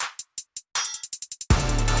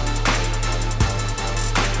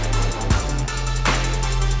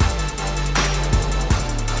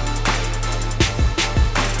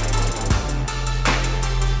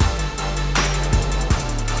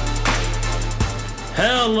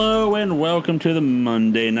Hello and welcome to the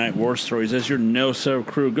Monday Night War Stories as your No-So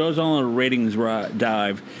crew goes on a ratings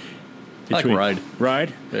dive. I like ride.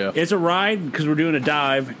 Ride? Yeah. It's a ride because we're doing a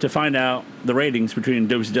dive to find out the ratings between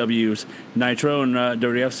WCW's Nitro and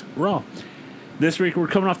WWF's Raw. This week we're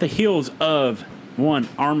coming off the heels of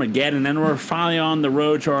Armageddon, and we're finally on the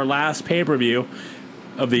road to our last pay-per-view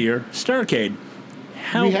of the year, Starrcade.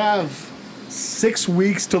 We have 6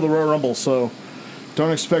 weeks till the Royal Rumble, so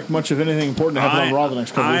don't expect much of anything important to happen on Raw the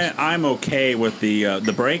next couple weeks. I'm okay with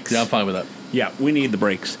the breaks. Yeah, I'm fine with that. Yeah, we need the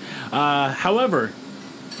breaks. However,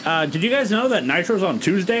 did you guys know that Nitro's on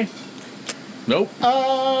Tuesday? Nope.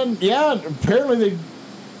 Yeah, apparently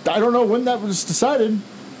I don't know when that was decided.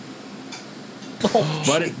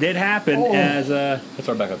 But it did happen as That's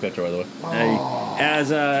our backup picture, by the way.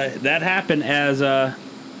 that happened as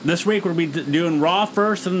this week we'll be doing Raw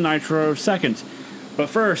first and Nitro second. But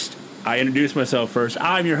first, I introduce myself first.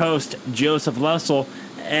 I'm your host, Joseph Lessel,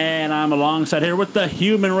 and I'm alongside here with the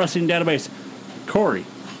Human Wrestling Database, Corey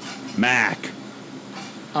Mack.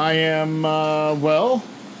 I am, I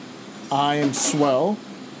am swell.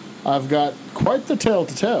 I've got quite the tale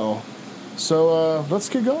to tell. So let's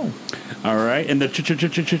get going. All right, and the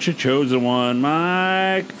chosen one,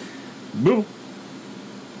 Mike. Boo.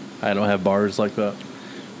 I don't have bars like that.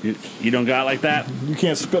 You don't got like that? You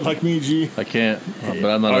can't spit like me, G. I can't. But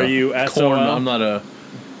I'm not. Are you SOL? I'm not a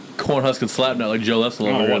corn husk and slap nut like Joe Lessel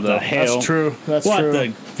over here, what the though. hell? That's true. That's what true.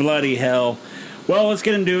 the bloody hell? Well, let's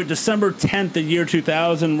get into it. December 10th, the year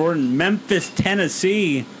 2000. We're in Memphis,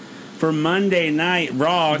 Tennessee for Monday Night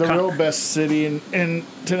Raw. The real best city in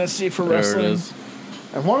Tennessee for There wrestling. it is.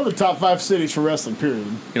 And one of the top 5 cities for wrestling, period.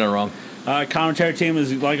 You're not wrong. Commentary team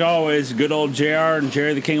is, like always, good old JR and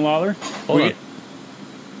Jerry the King Lawler. Hold on.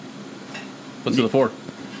 Let's do the 4.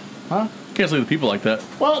 Huh? Can't leave the people like that.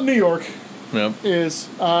 Well, New York No. is,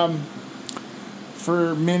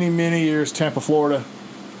 for many, many years, Tampa, Florida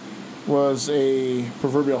was a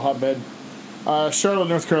proverbial hotbed. Charlotte,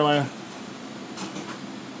 North Carolina.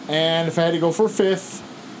 And if I had to go for a 5th,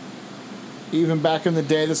 even back in the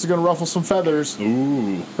day, this is going to ruffle some feathers.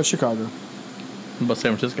 Ooh. But Chicago. What about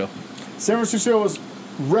San Francisco? San Francisco was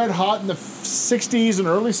red hot in the 60s and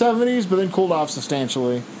early 70s, but then cooled off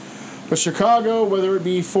substantially. But Chicago, whether it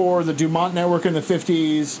be for the Dumont Network in the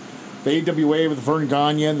 50s, the AWA with Vern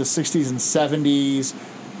Gagne in the 60s and 70s,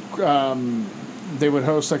 they would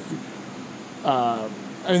host like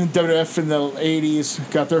WWF in the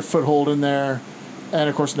 80s, got their foothold in there. And,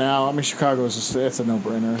 of course, now, I mean, Chicago is just, it's a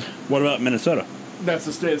no-brainer. What about Minnesota? That's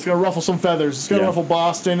the state. It's going to ruffle some feathers. It's going to ruffle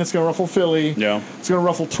Boston. It's going to ruffle Philly. Yeah. It's going to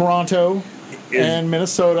ruffle Toronto and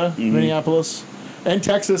Minnesota, Minneapolis, and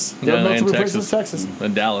Texas. There are multiple places in Texas.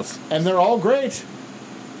 And Dallas. And they're all great.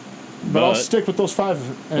 But I'll stick with those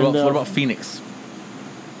 5. And, What about Phoenix?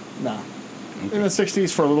 Nah. In the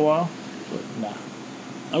 60s for a little while. But nah.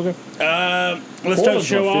 Okay. Let's start the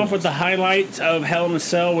show off with the highlights of Hell in a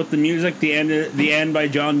Cell with the music. The end by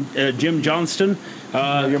Jim Johnston.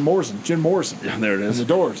 Jim Morrison. There it is. And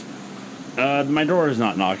the Doors. My door is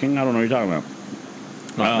not knocking. I don't know what you're talking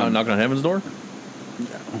about. Knocking on Heaven's Door?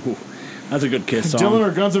 Ooh, that's a good Kiss song. Dylan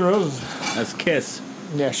or Guns N' Roses? That's Kiss.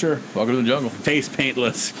 Yeah, sure. Welcome to the jungle. Face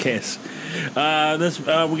paintless Kiss. We get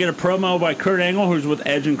a promo by Kurt Angle, who's with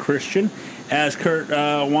Edge and Christian, as Kurt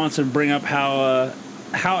wants to bring up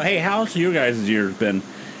how's your guys' year been?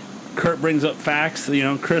 Kurt brings up facts.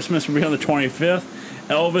 Christmas will be on the 25th.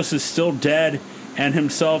 Elvis is still dead, and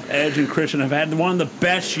himself, Edge, and Christian have had one of the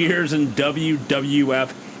best years in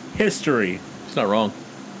WWF history. It's not wrong.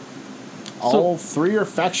 All 3 are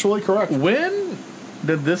factually correct. When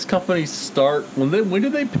did this company start? When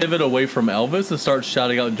did they pivot away from Elvis and start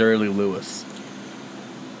shouting out Jerry Lee Lewis?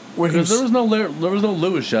 Because there was no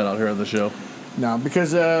Lewis shout out here on the show. No,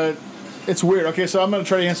 because it's weird. Okay, so I'm going to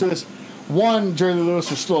try to answer this. One, Jerry Lee Lewis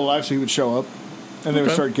was still alive, so he would show up, and they would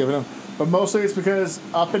start giving him. But mostly it's because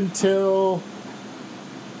up until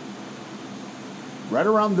right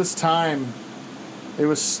around this time,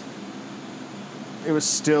 Elvis was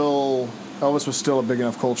still a big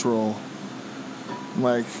enough cultural.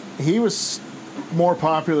 Like, he was more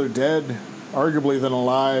popular dead, arguably, than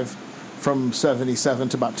alive from 77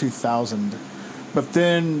 to about 2000. But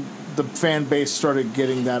then the fan base started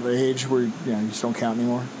getting that age where you just don't count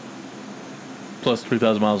anymore. Plus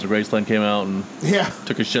 3,000 Miles of Graceland came out and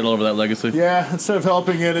took a shit all over that legacy. Yeah, instead of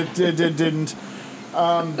helping it didn't.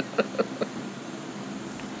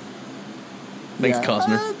 Thanks,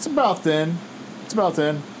 Costner. It's about then.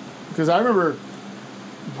 Because I remember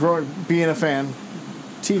being a fan.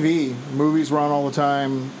 TV, movies were on all the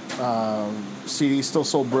time. CDs still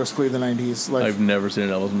sold briskly in the 90s. Like, I've never seen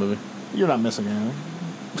an Elvis movie. You're not missing anything.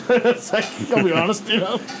 It's like, I'll be honest, you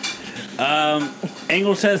know.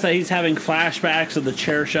 Angle says that he's having flashbacks of the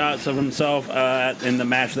chair shots of himself in the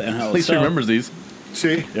match that At least he remembers these.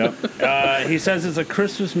 See? Yep. He says it's a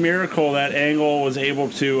Christmas miracle that Angle was able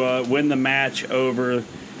to win the match over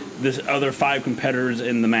this other 5 competitors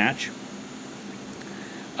in the match.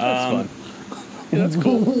 That's fun. Yeah, that's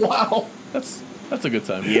cool. Wow. That's a good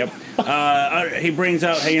time. Yep. He brings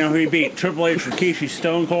out, you know, who he beat: Triple H, Rikishi,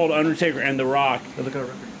 Stone Cold, Undertaker, and The Rock.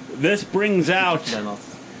 This brings out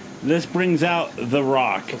The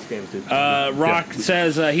Rock. Rock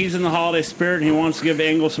says he's in the holiday spirit and he wants to give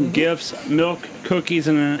Angle some gifts, milk, cookies,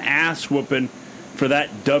 and an ass whooping for that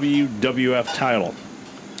WWF title.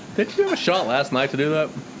 Did you have a shot last night to do that?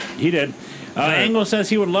 He did. Angle says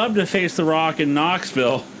he would love to face The Rock in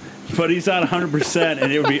Knoxville, but he's not 100%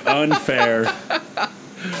 and it would be unfair.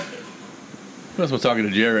 That's what's talking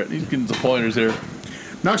to Jarrett. He's getting some pointers here.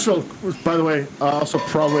 Knoxville, by the way, also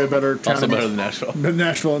probably a better town. Also better than Nashville. Than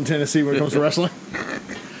Nashville and Tennessee when it comes to wrestling.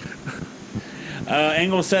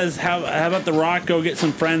 Angle says, how about The Rock go get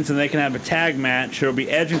some friends and they can have a tag match? It'll be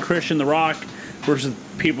Edge and Christian, The Rock, versus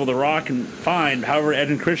people The Rock can find. However, Edge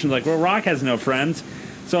and Christian's like, well, Rock has no friends.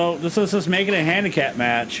 So let's just make it a handicap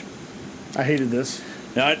match. I hated this.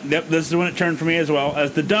 Yep, this is when it turned for me as well,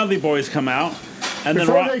 as the Dudley Boys come out. And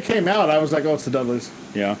Before they came out, I was like, oh, it's the Dudleys.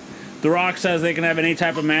 Yeah. The Rock says they can have any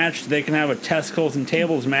type of match. They can have a testicles and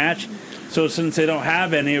tables match. So since they don't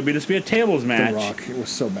have any, it'll just be a tables match. The Rock, it was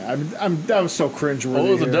so bad. That was so cringeworthy. Well,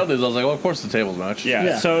 it was the Dudleys. I was like, well, of course it's a tables match.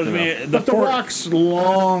 Yeah. So the Rock's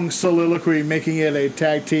long soliloquy making it a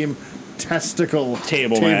tag team testicle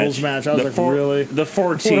tables match. I was really? The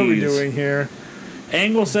 4 T's. What are we doing here?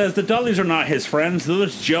 Angle says the Dudleys are not his friends. They're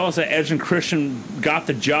just jealous that Edge and Christian got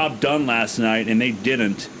the job done last night, and they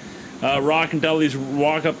didn't. Rock and Dudley's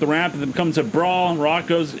walk up the ramp, and it becomes a brawl. And Rock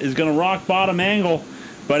is going to rock bottom Angle,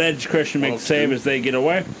 but Edge and Christian make the save as they get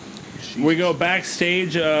away. Jeez. We go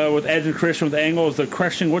backstage with Edge and Christian with Angle as they're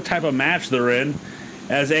questioning what type of match they're in.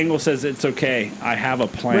 As Angle says, it's okay. I have a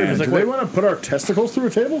plan. Wait, do they want to put our testicles through a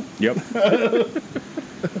table? Yep.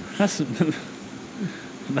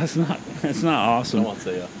 That's not awesome. I won't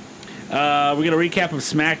say we get a recap of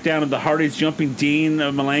SmackDown of the Hardys jumping Dean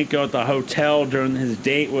Malenko at the hotel during his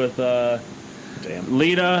date with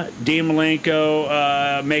Lita. Dean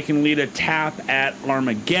Malenko making Lita tap at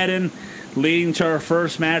Armageddon, leading to our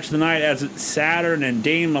first match of the night as it's Saturn and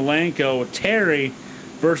Dean Malenko with Terry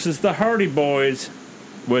versus the Hardy Boys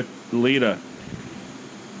with Lita.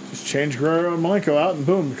 Just change Guerrero and Malenko out and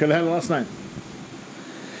boom, could have had it last night.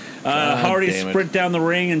 Hardy sprint down the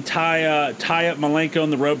ring and tie up Malenko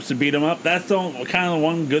in the ropes to beat him up. That's the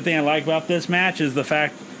one good thing I like about this match is the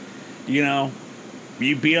fact, you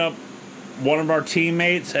beat up one of our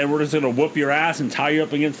teammates and we're just going to whoop your ass and tie you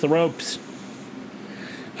up against the ropes.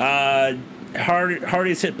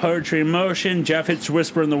 Hardy's hit Poetry in Motion. Jeff hits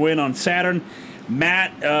Whisper in the Wind on Saturn.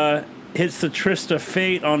 Matt hits the Trista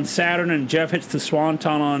Fate on Saturn and Jeff hits the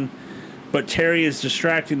Swanton on. But Terry is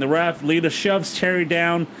distracting the ref. Lita shoves Terry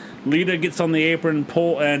down. Lita gets on the apron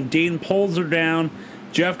and Dean pulls her down.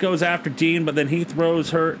 Jeff goes after Dean, but then he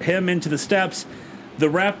throws him into the steps. The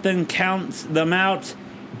ref then counts them out.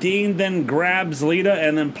 Dean then grabs Lita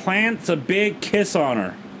and then plants a big kiss on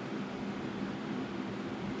her.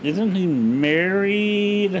 Isn't he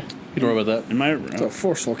married? You don't worry about that. It's a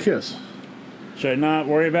forceful kiss. Should I not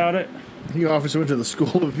worry about it? He obviously went to the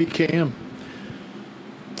school of VKM.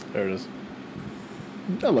 There it is.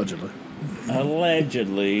 Allegedly.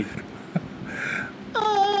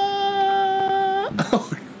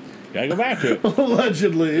 Gotta go back to it.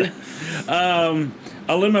 Allegedly.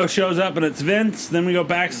 A limo shows up and it's Vince. Then we go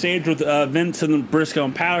backstage with Vince and Briscoe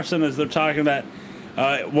and Patterson as they're talking about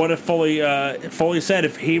what if Foley said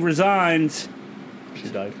if he resigns, she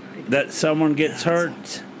died. That someone gets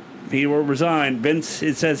hurt. He will resign. Vince,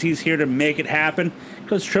 it says he's here to make it happen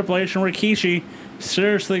because Triple H and Rikishi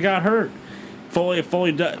seriously got hurt.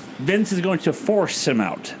 Vince is going to force him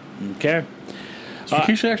out. Okay. Is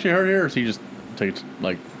Rikishi actually hurt here, or is he just take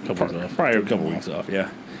a couple weeks off? Probably a couple weeks off. Yeah.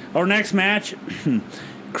 Our next match: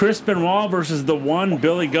 Chris Benoit versus the one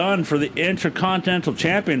Billy Gunn for the Intercontinental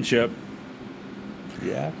Championship.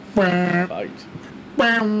 Yeah. Fight.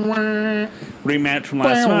 Rematch from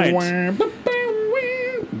last night.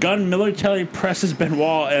 Gunn military presses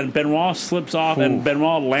Benoit, and Benoit slips off, and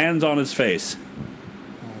Benoit lands on his face.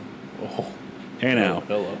 Oh. Hey now.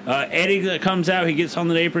 Hello. Eddie comes out. He gets on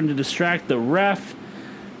the apron to distract the ref.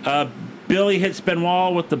 Billy hits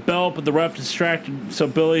Benoit with the belt, but the ref distracted. So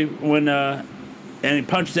Billy, and he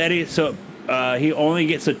punches Eddie, so he only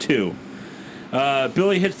gets a 2.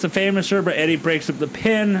 Billy hits the Famouser, but Eddie breaks up the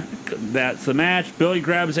pin. that's the match. Billy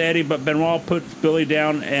grabs Eddie, but Benoit puts Billy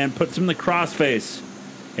down and puts him in the crossface.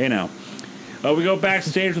 Hey, now. We go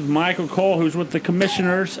backstage with Michael Cole, who's with the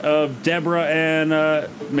commissioners of Deborah and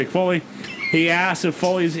Mick Foley. He asks if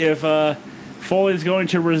Foley's going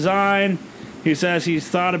to resign. He says he's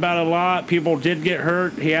thought about it a lot. People did get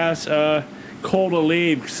hurt. He asks Cole to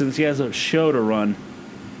leave since he has a show to run.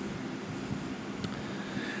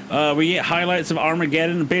 We get highlights of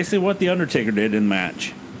Armageddon and basically what The Undertaker did in the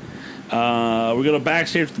match. We go to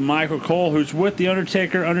backstage with Michael Cole, who's with The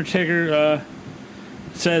Undertaker. Undertaker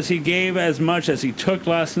says he gave as much as he took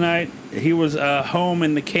last night. He was home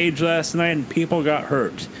in the cage last night and people got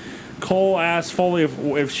hurt. Cole asked Foley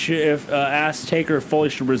asked Taker if Foley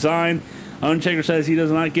should resign. Undertaker says he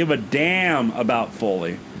does not give a damn about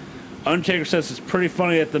Foley. Undertaker says it's pretty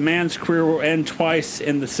funny that the man's career will end twice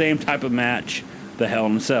in the same type of match, the Hell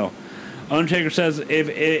in a Cell. Undertaker says if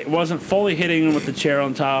it wasn't Foley hitting him with the chair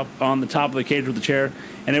on the top of the cage with the chair,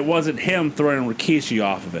 and it wasn't him throwing Rikishi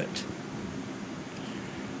off of it.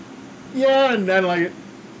 Yeah, and I like it.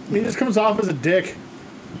 He just comes off as a dick.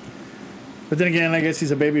 But then again, I guess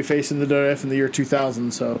he's a babyface in the WWF in the year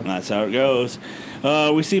 2000, so... That's how it goes.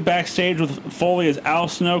 We see backstage with Foley as Al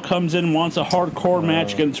Snow comes in and wants a hardcore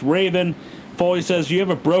match against Raven. Foley says, you have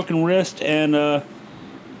a broken wrist, and I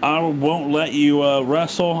won't let you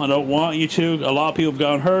wrestle. I don't want you to. A lot of people have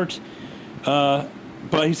gotten hurt.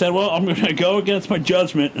 But he said, well, I'm going to go against my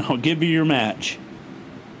judgment, and I'll give you your match.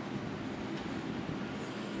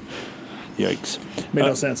 Yikes. Made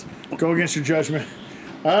no sense. Go against your judgment.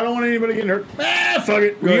 I don't want anybody getting hurt. Fuck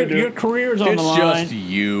it. Your career's on the line. It's just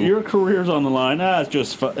you. Your career's on the line.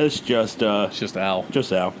 It's just Al.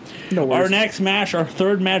 Just Al. No worries. Our next match, our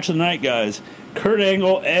third match of the night, guys. Kurt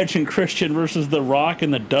Angle, Edge, and Christian versus The Rock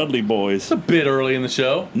and the Dudley Boys. It's a bit early in the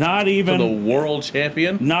show. Not even for the world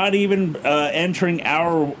champion. Not even entering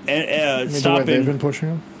our stopping. They've been pushing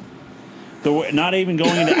him. Not even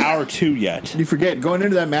going into hour 2 yet. You forget, going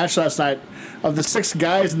into that match last night, of the 6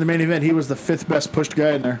 guys in the main event, he was the 5th best pushed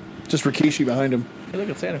guy in there. Just Rikishi behind him. Hey, look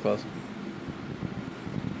at Santa Claus.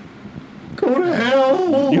 Go to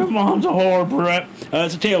hell! Your mom's a whore, Brett.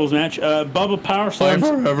 It's a tables match. Bubba Power Slams.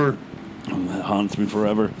 Forever. That haunts me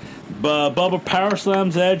forever. Bubba Power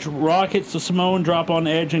Slams Edge. Rock hits the Samoan drop on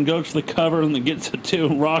Edge and goes for the cover and then gets it too.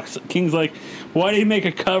 King's like, why did he make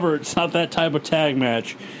a cover? It's not that type of tag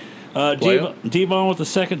match. Devon with the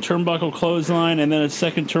second turnbuckle clothesline and then a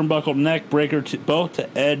second turnbuckle neck breaker both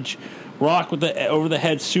to Edge. Rock with the over the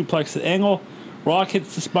head suplex to Angle. Rock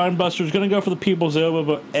hits the spine buster. Is going to go for the people's elbow,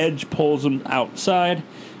 but Edge pulls him outside.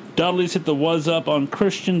 Dudley's hit the was up on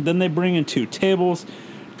Christian. Then they bring in 2 tables.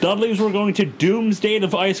 Dudley's were going to Doomsday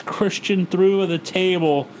Device Christian through the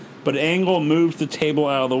table, but Angle moves the table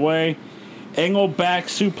out of the way. Angle back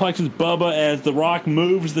suplexes Bubba as The Rock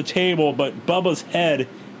moves the table, but Bubba's head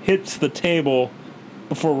hits the table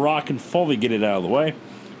before Rock and Foley get it out of the way.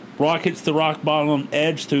 Rock hits the rock bottom on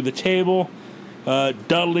Edge through the table.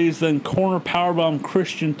 Dudley's then corner powerbomb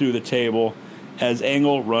Christian through the table as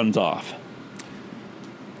Angle runs off.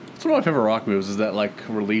 It's one of my favorite Rock moves is that like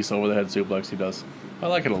release over the head suplex he does. I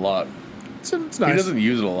like it a lot. It's nice. He doesn't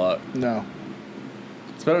use it a lot. No.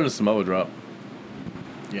 It's better than Samoa drop.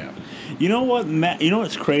 Yeah. You know what, Matt? You know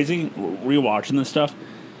what's crazy? Rewatching this stuff.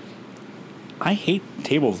 I hate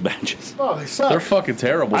tables matches. Oh, they suck. They're fucking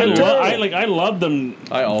terrible. I Dude. love them.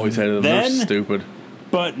 I always hated them. Then, They're stupid.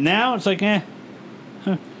 But now it's like, I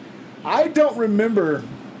don't remember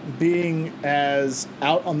being as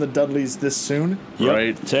out on the Dudleys this soon. Yep,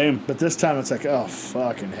 Right. Same. But this time it's like, oh,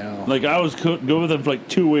 fucking hell. Like, I was go with them for like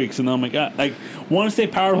 2 weeks, and then I'm like, like, once they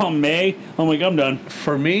powerbomb May, I'm like, I'm done.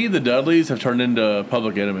 For me, the Dudleys have turned into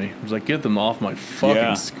Public Enemy. It was like, get them off my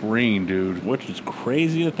fucking screen, dude. Which is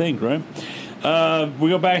crazy to think, right? We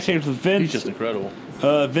go backstage with Vince. He's just incredible.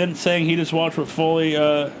 Vince saying he just watched what Foley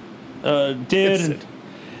did.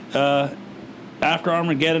 And, after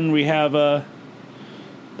Armageddon, we have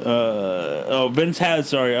Vince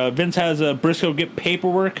has Briscoe get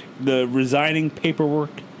paperwork, the resigning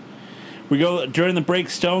paperwork. We go during the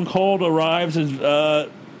break. Stone Cold arrives as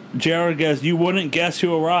Jared goes, "You wouldn't guess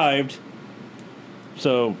who arrived."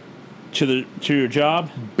 So, to your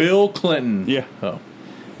job, Bill Clinton. yeah. Oh.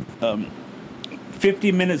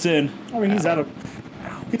 50 minutes in. I mean, he's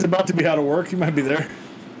about to be out of work. He might be there.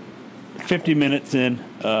 50 minutes in.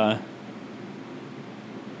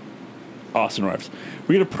 Austin arrives.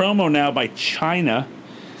 We get a promo now by Chyna.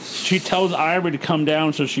 She tells Ivory to come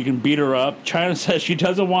down so she can beat her up. Chyna says she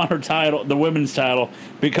doesn't want her title, the women's title,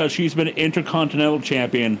 because she's been Intercontinental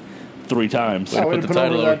Champion 3 times. Oh, Put the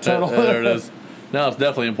title over. There it is. Now it's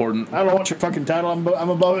definitely important. I don't want your fucking title. I'm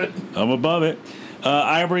above it. I'm above it.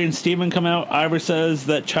 Ivory and Steven come out. Ivory says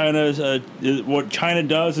that what China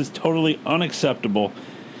does is totally unacceptable.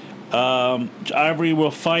 Ivory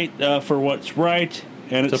will fight for what's right,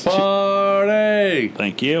 and It's a party.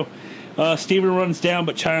 Thank you. Steven runs down,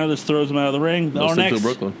 but China just throws him out of the ring.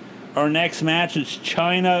 Our next match is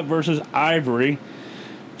China versus Ivory.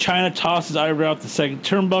 China tosses Ivory out the second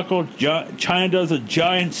turnbuckle. China does a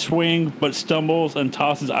giant swing, but stumbles and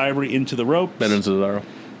tosses Ivory into the ropes.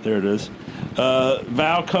 There it is.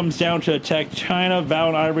 Val comes down to attack China. Val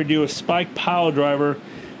and Ivory do a spike pile driver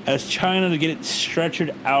as China to get it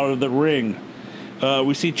stretchered out of the ring.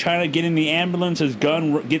 We see China getting the ambulance as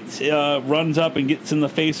Gunn runs up and gets in the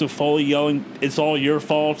face of Foley yelling, "It's all your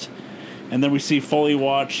fault." And then we see Foley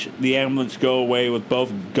watch the ambulance go away with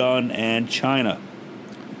both Gunn and China.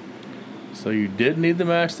 So you did need the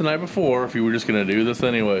match the night before if you were just going to do this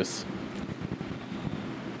anyways.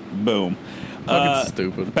 Boom. Fucking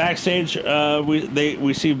stupid. Backstage,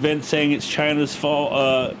 we see Vince saying it's China's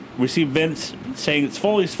fault. We see Vince saying it's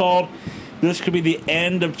Foley's fault. This could be the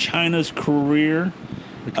end of China's career.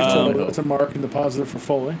 It's a mark in the positive for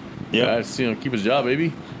Foley. Yeah, keep his job,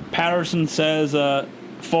 baby. Patterson says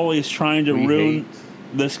Foley's trying to ruin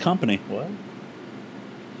this company. What?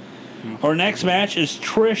 Our next match is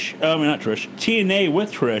TNA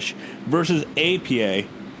with Trish versus APA.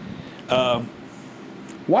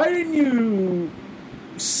 Why didn't you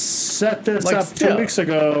set this up 2 weeks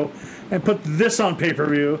ago and put this on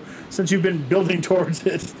pay-per-view since you've been building towards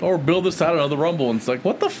it? Or build this out another Rumble, and it's like,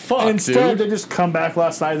 what the fuck, Instead, dude? they just come back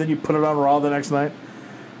last night and then you put it on Raw the next night.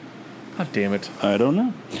 God damn it. I don't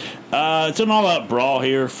know. It's an all-out brawl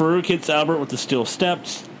here. Farouk hits Albert with the steel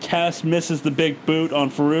steps. Test misses the big boot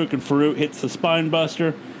on Farouk, and Farouk hits the spine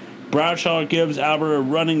buster. Bradshaw gives Albert a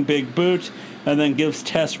running big boot, and then gives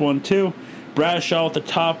Test one too. Bradshaw with the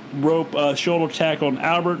top rope shoulder tackle on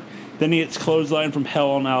Albert. Then he hits clothesline from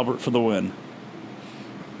hell on Albert for the win.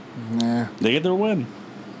 Nah. They get their win.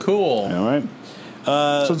 Cool. All right.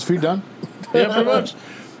 So it's feet done? Yeah, pretty much.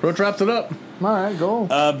 Roach wraps it up. All right,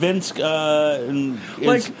 go. Vince,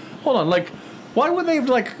 hold on, why would they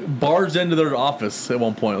have, barged into their office at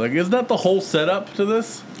one point? Isn't that the whole setup to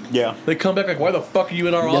this? Yeah. They come back why the fuck are you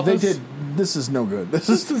in our office? They did. This is no good. This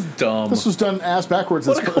is dumb. This was done ass backwards.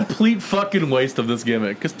 What a complete fucking waste of this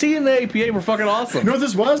gimmick. Because TNA APA were fucking awesome. You know what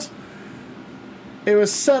this was? It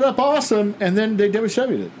was set up awesome, and then they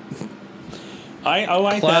WW'd it. I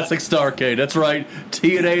like Classic Starrcade. That's right.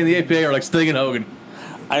 TNA and the APA are like Sting and Hogan.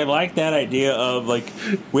 I like that idea of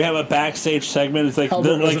we have a backstage segment. It's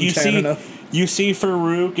you see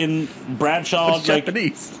Farouk and Bradshaw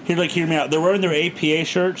Japanese. Hear me out. They're wearing their APA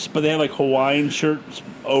shirts, but they have Hawaiian shirts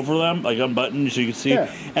over them, unbuttoned, so you can see. Yeah.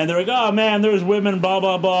 And they're like, "Oh man, there's women, blah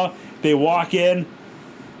blah blah." They walk in.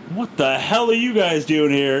 What the hell are you guys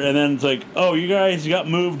doing here? And then it's like, "Oh, you guys got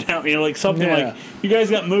moved down." Something like you guys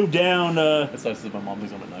got moved down. That's nice that my mom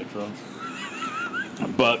thinks I'm at Nitro.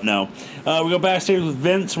 But no, we go backstage with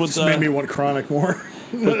Vince with. Just made me want Chronic more.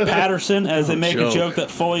 With Patterson as they make a joke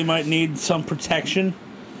that Foley might need some protection.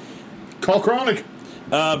 Call Chronic.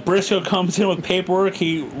 Briscoe comes in with paperwork.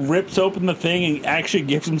 He rips open the thing and actually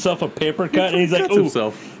gives himself a paper cut. And he's like,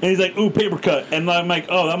 "Ooh, paper cut." And I'm like,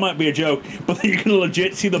 "Oh, that might be a joke." But then you can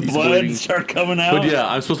legit see the blood bleeding. Start coming out. But yeah,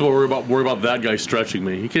 I'm supposed to worry about that guy stretching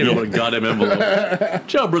me. He can't even open a goddamn envelope.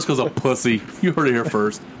 Joe Briscoe's a pussy. You heard it here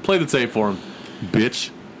first. Play the tape for him, bitch.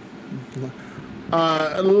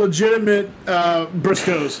 Legitimate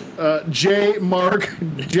Briscoes. J, Mark,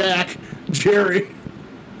 Jack, Jerry.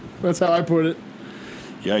 That's how I put it.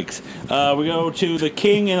 Yikes. We go to the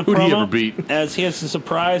King in a Who promo. did he ever beat? As he has a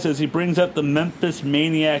surprise as he brings up the Memphis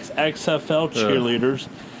Maniacs XFL cheerleaders.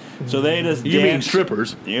 So they just You dance. mean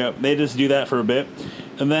strippers? Yeah, they just do that for a bit.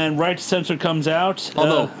 And then Right to Censor comes out.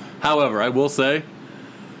 However, I will say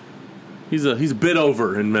he's a bit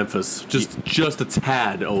over in Memphis. Just a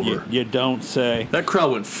tad over. You don't say. That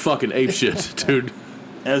crowd went fucking apeshit, dude.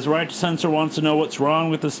 As Right to Censor wants to know what's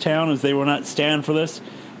wrong with this town as they will not stand for this.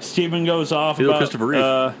 Steven goes off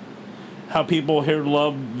about how people here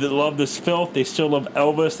love this filth. They still love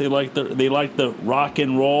Elvis. They like the rock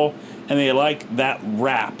and roll, and they like that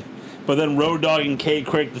rap. But then Road Dogg and K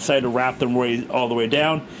Crick decide to rap them all the way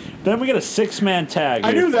down. Then we get a 6-man tag.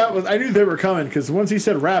 I knew they were coming because once he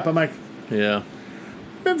said rap, I'm like, yeah,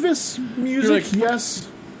 Memphis music, yes.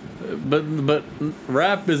 But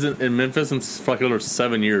rap isn't in Memphis in fucking over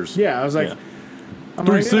 7 years. Yeah, I was like. Yeah.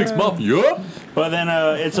 3-6 month, yup. But then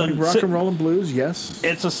it's a rock and roll and blues, yes.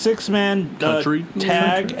 It's a 6-man country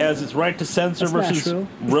tag as it's Right to Censor versus Nashville.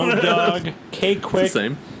 Road Dogg, K Quick,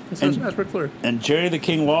 Ask Ric Flair. And Jerry the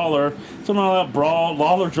King Lawler, somehow that brawl,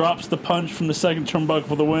 Lawler drops the punch from the second turnbuckle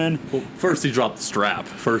for the win. Well, first he dropped the strap,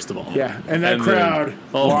 first of all. Yeah, and that crowd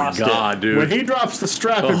oh my lost God, it. dude. When he drops the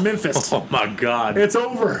strap in Memphis, Oh my God. it's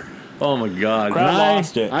over. Oh my God. Crowd And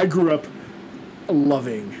lost it. I grew up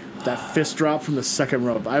loving that fist drop from the second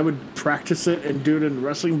rope. I would practice it and do it in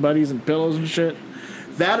wrestling buddies and pillows and shit.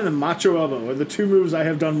 That and the macho elbow are the two moves I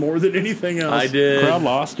have done more than anything else. I did. Crowd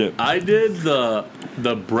lost it. I did the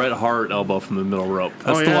Bret Hart elbow from the middle rope.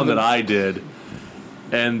 That's the one that I did.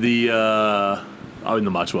 And the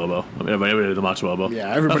the macho elbow. I mean, everybody did the macho elbow.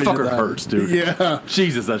 Yeah, everybody that did fucker that. hurts, dude. Yeah.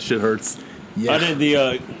 Jesus, that shit hurts. Yeah. I did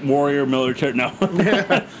the Warrior military. No.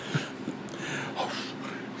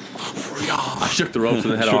 I shook the ropes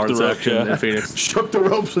and had a Shook heart the attack ropes, yeah. in Phoenix. Shook the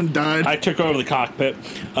ropes and died. I took over the cockpit.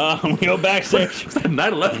 We go backstage.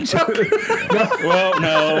 9/11 joke. Well,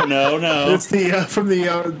 no. It's the from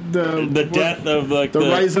The death of like the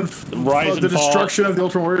rise and rise the and fall. destruction of the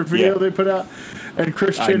Ultimate Warrior video Yeah. they put out, and I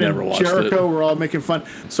Christian never and watched Jericho it. were all making fun.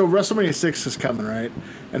 So WrestleMania 6 is coming, right?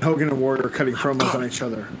 And Hogan and Warrior are cutting promos on each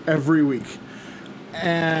other every week,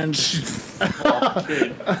 and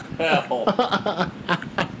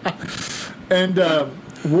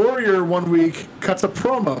Warrior one week cuts a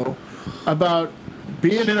promo about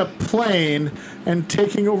being in a plane and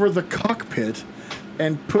taking over the cockpit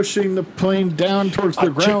and pushing the plane down towards the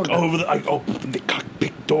ground. I opened the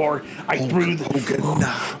cockpit door. I threw the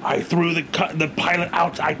pilot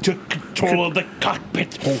out. I took control of the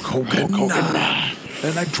cockpit. Hulk Hogan.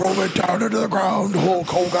 And I drove it down into the ground. Hulk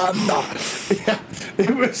Hogan. Yeah,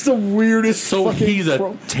 it was the weirdest. So fucking he's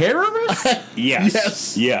a terrorist?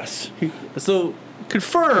 Yes. Yes. So,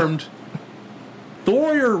 confirmed, the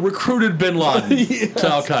Warrior recruited Bin Laden to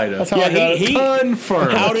Al Qaeda. That's how I got it.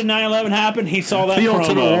 Confirmed. How did 9/11 happen? He saw that The promo.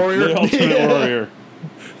 Ultimate Warrior. The Ultimate Yeah. Warrior.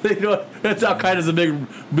 You know, that's Al Qaeda's a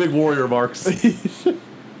big warrior, Marks.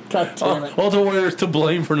 God damn it. Ultimate Warrior is to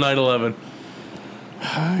blame for 9/11.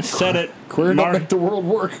 Said it. Queer don't Mark. make the world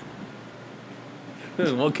work.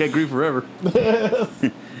 One can't grieve forever.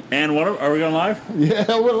 And what are we going live? Yeah,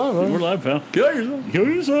 we're live. We're live, pal. Kill yourself. Kill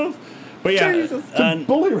yourself. But yeah, Jesus. Did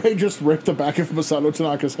Bully Ray just rip the back of Masato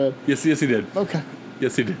Tanaka's head? Yes, he did. Okay,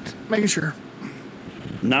 Yes, he did. making sure.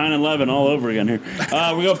 9/11 all over again here.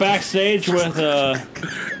 We go backstage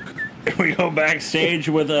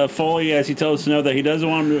with Foley as he tells Snow that he doesn't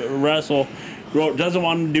want him to wrestle, doesn't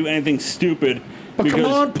want him to do anything stupid. But come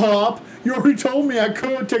on, Pop. You already told me I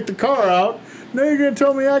could take the car out. Now you're going to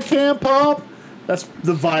tell me I can't, Pop? That's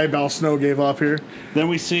the vibe Al Snow gave up here. Then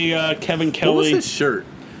we see Kevin What was Kelly. his shirt?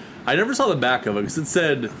 I never saw the back of it because it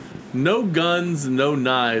said no guns, no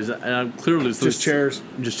knives, and I'm clearly Just chairs.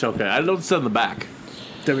 Just okay. I don't know what it said on the back.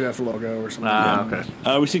 WF logo or something.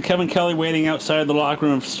 Okay. We see Kevin Kelly waiting outside the locker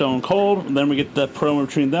room of Stone Cold. And then we get the promo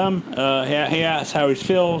between them. He asks how he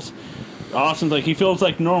feels. Austin's like, he feels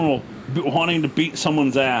like normal, wanting to beat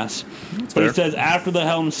someone's ass. But fair. he says after the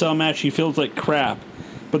Hell in a Cell match, he feels like crap.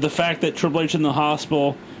 But the fact that Triple H in the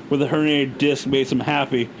hospital with a herniated disc makes him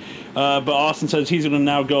happy. But Austin says he's going to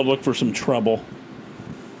now go look for some trouble.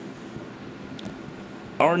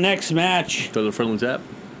 Our next match. Throw the friendly tap.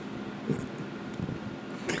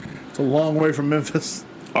 It's a long way from Memphis.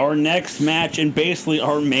 Our next match, and basically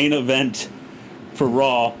our main event for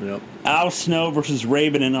Raw. Yep. Al Snow versus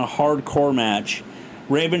Raven in a hardcore match.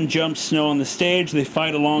 Raven jumps Snow on the stage. They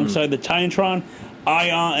fight alongside the Titantron.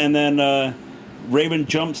 And then Raven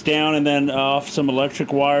jumps down and then off some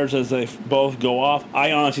electric wires as they both go off.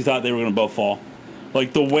 I honestly thought they were going to both fall.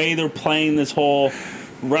 Like the way they're playing this whole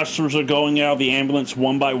wrestlers are going out of the ambulance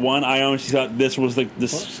one by one. I honestly thought this was like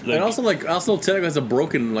this. And also technically has a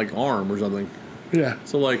broken arm or something. Yeah.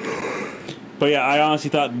 So But yeah, I honestly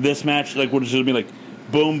thought this match would just be like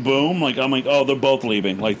boom, boom. I'm like, oh, they're both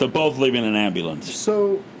leaving. Like they're both leaving an ambulance.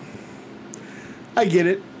 So, I get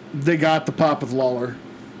it. They got the pop with Lawler.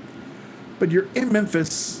 But you're in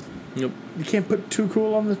Memphis. Yep. You can't put Too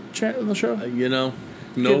Cool on the show?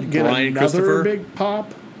 No Get Brian another Christopher. big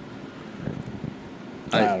pop?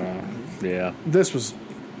 I don't know. Yeah. This was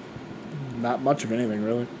not much of anything,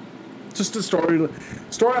 really. Just a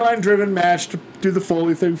storyline driven match to do the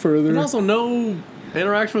Foley thing further. And also no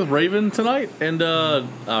interaction with Raven tonight. And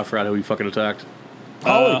I forgot who he fucking attacked.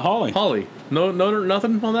 Holly. Holly. No,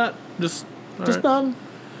 nothing on that. Just alright. none.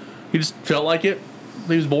 He just felt like it.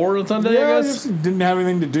 He was bored on Sunday, Yeah, I guess. just didn't have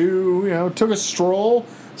anything to do. Took a stroll.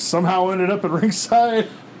 Somehow ended up at ringside.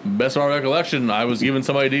 Best of my recollection, I was giving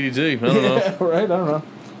somebody DDT. I don't know. Yeah, right. I don't know.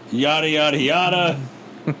 Yada yada yada.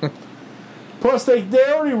 Plus, they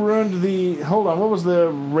already ruined the. Hold on, what was the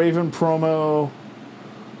Raven promo?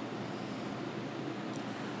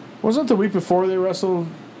 Wasn't it the week before they wrestled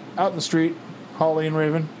out in the street, Holly and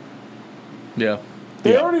Raven. Yeah.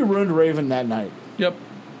 They already ruined Raven that night. Yep.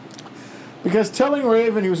 Because telling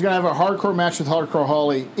Raven he was going to have a hardcore match with Hardcore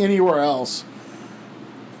Holly anywhere else,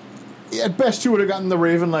 at best you would have gotten the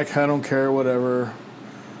Raven like, I don't care, whatever.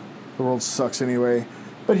 The world sucks anyway.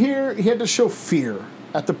 But here, he had to show fear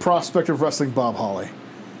at the prospect of wrestling Bob Holly.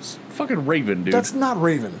 It's fucking Raven, dude. That's not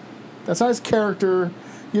Raven. That's not his character.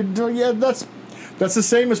 That's the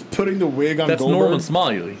same as putting the wig on That's Goldberg. Norman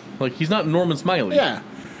Smiley. Like, he's not Norman Smiley. Yeah.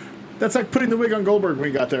 That's like putting the wig on Goldberg when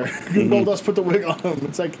we got there. Goldust put the wig on him.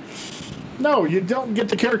 It's like, no, you don't get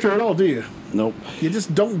the character at all, do you? Nope. You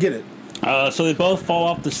just don't get it. So they both fall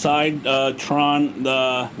off the side. Tron,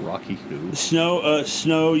 Rocky who?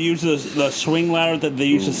 Snow uses the swing ladder that they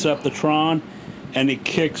use to set up the Tron, and he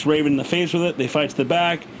kicks Raven in the face with it. They fight to the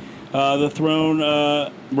back.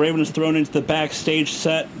 Raven is thrown into the backstage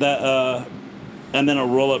set and then a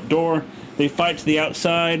roll-up door. They fight to the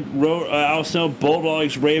outside. Al Snow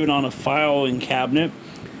bulldogs Raven on a filing cabinet.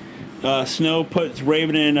 Snow puts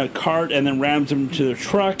Raven in a cart and then rams him to the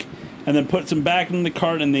truck, and then puts him back in the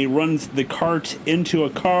cart, and they runs the cart into a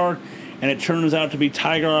car, and it turns out to be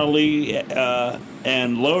Tiger Ali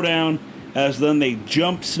and Lowdown, as then they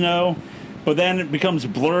jump Snow. But then it becomes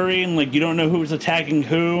blurry, and like you don't know who's attacking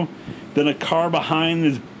who. Then a car behind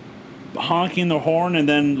is honking the horn, and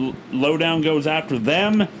then Lowdown goes after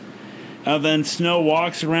them. Then Snow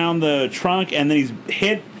walks around the trunk, and then he's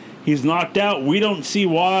hit. He's knocked out. We don't see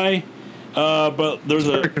why, but there's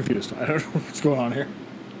I'm very confused. I don't know what's going on here.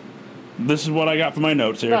 This is what I got from my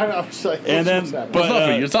notes here. I know. It's like, And then, what's happening? but It's not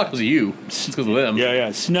for you. It's not because of you. It's because of them.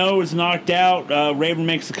 yeah. Snow is knocked out. Raven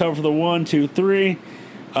makes the cover for the 1, 2, 3.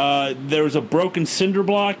 There was a broken cinder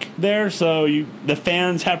block there, so the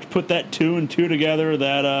fans have to put that 2 and 2 together.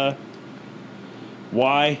 That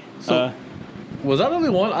why? So- Was that only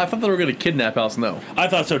one? I thought they were going to kidnap Al Snow. I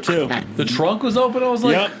thought so too. The trunk was open. I was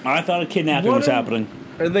like, Yep, I thought a kidnapping What was a- happening.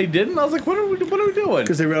 and they didn't. I was like, what are we doing?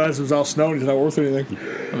 Because they realized it was all snow and he's not worth anything.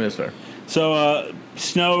 I mean, it's fair. So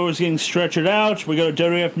Snow is getting stretchered out. We go to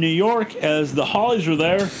WWF New York as the Hollies were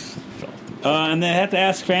there. And they had to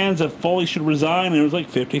ask fans if Foley should resign, and it was like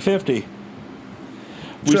 50-50.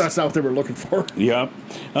 Sure, that's not what they were looking for. Yep.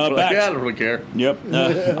 Like, Back, yeah, I don't really care. Yep.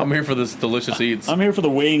 I'm here for this delicious eats. I'm here for the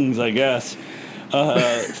wings, I guess.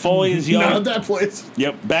 Foley is Not yelling. at that place.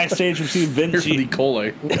 Yep. Backstage, we see here Vince. for the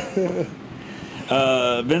Cole.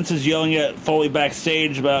 Vince is yelling at Foley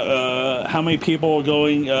backstage about how many people are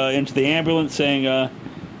going into the ambulance, saying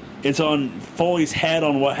it's on Foley's head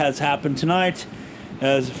on what has happened tonight.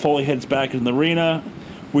 As Foley heads back in the arena,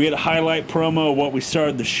 we get a highlight promo of what we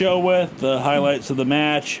started the show with, the highlights of the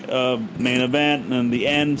match, main event, and the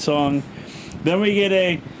end song. Then we get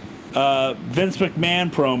a Vince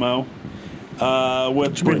McMahon promo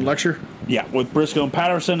with Lecture. Yeah, with Briscoe and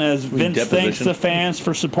Patterson, as Vince thanks deposition. the fans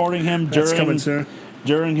for supporting him That's coming soon.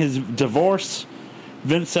 during his divorce.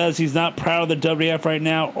 Vince says he's not proud of the WWF right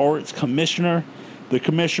now or its commissioner. The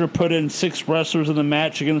commissioner put in 6 wrestlers in the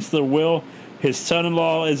match against their will. His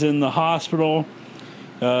son-in-law is in the hospital.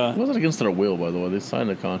 It wasn't against their will, by the way. They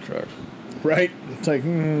signed a contract. Right? It's like,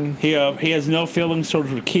 He has no feelings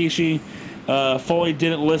towards Rikishi. Foley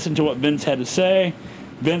didn't listen to what Vince had to say.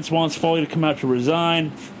 Vince wants Foley to come out to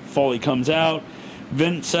resign. Foley comes out.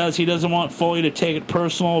 Vince says he doesn't want Foley to take it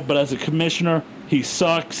personal, but as a commissioner, he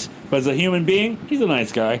sucks. But as a human being, he's a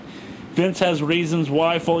nice guy. Vince has reasons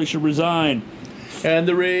why Foley should resign. And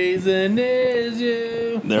the reason is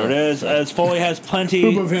you. There it is. As Foley has plenty.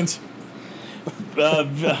 Booba Vince.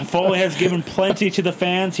 Foley has given plenty to the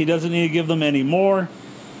fans. He doesn't need to give them any more.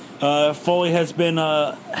 Foley has been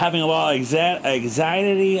having a lot of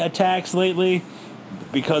anxiety attacks lately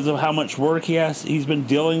because of how much work he's been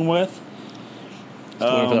dealing with.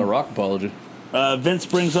 Waiting for that rock apology. Vince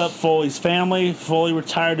brings up Foley's family. Foley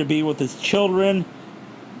retired to be with his children,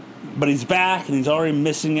 but he's back and he's already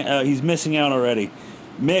missing. He's missing out already.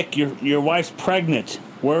 Mick, your wife's pregnant.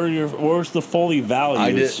 Where's the Foley values?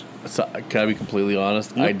 I did. So, can I be completely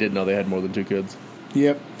honest? I didn't know they had more than 2 kids.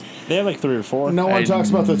 Yep. They have like 3 or 4. No one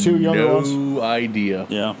talks about the 2 younger ones. No idea.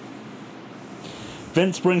 Yeah.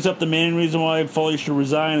 Vince brings up the main reason why Foley should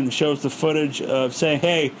resign and shows the footage of saying,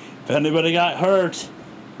 "Hey, if anybody got hurt,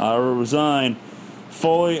 I will resign."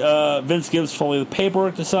 Vince gives Foley the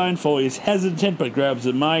paperwork to sign. Foley is hesitant but grabs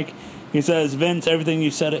the mic. He says, "Vince, everything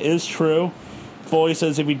you said is true." Foley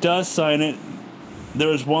says if he does sign it,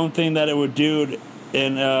 there is one thing that it would do,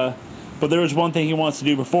 but there is one thing he wants to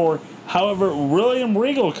do before. However, William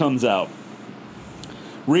Regal comes out.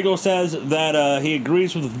 Regal says that he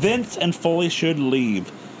agrees with Vince and Foley should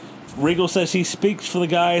leave. Regal says he speaks for the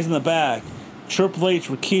guys in the back, Triple H,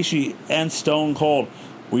 Rikishi, and Stone Cold.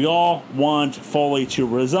 We all want Foley to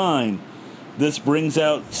resign. This brings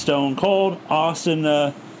out Stone Cold. Austin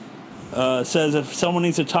says if someone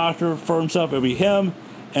needs to talk for himself, it'll be him.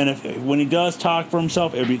 And when he does talk for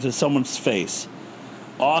himself, it'll be to someone's face.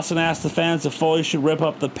 Austin asks the fans if Foley should rip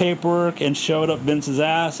up the paperwork and shove it up Vince's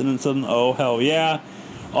ass. And then suddenly, oh, hell yeah.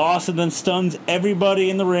 Austin then stuns everybody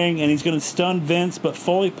in the ring, and he's going to stun Vince. But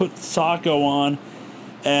Foley puts Sacco on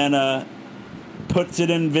and puts it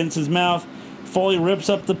in Vince's mouth. Foley rips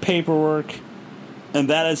up the paperwork. And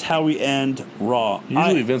that is how we end Raw.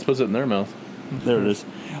 Usually Vince puts it in their mouth. There it is.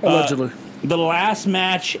 Allegedly. The last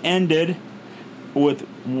match ended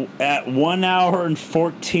at 1 hour and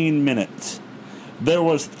 14 minutes. There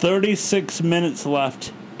was 36 minutes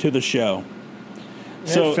left to the show.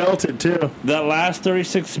 So felt it too. That last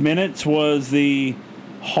 36 minutes was the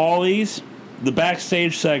Hollies, the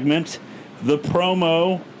backstage segment, the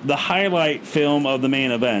promo, the highlight film of the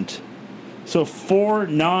main event. So 4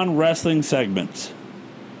 non-wrestling segments.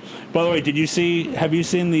 By the way, have you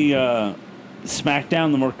seen the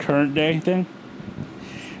SmackDown, the more current day thing?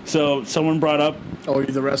 So someone brought up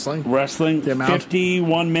the wrestling? The amount?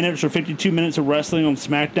 51 minutes or 52 minutes of wrestling on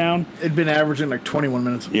SmackDown. It'd been averaging like 21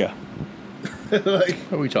 minutes. Yeah.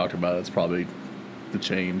 We talked about it. It's probably the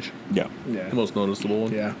change. Yeah. The most noticeable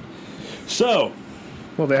one. Yeah. So.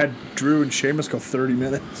 Well, they had Drew and Sheamus go 30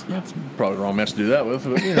 minutes. That's probably the wrong match to do that with,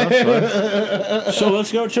 but it's fine. So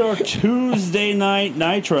let's go to our Tuesday night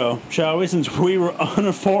Nitro, shall we? Since we were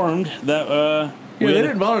uninformed that they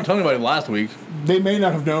didn't bother telling anybody last week. They may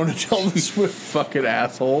not have known until this week. Fucking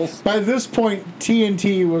assholes. By this point,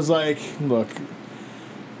 TNT was like, look,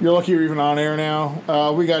 you're lucky you're even on air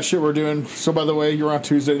now. We got shit we're doing. So, by the way, you're on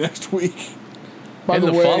Tuesday next week. And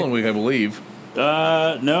the following week, I believe.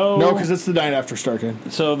 No. No, because it's the night after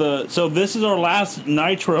Starrcade. So this is our last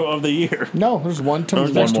Nitro of the year. No, there's one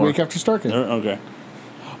next week after Starrcade. Okay.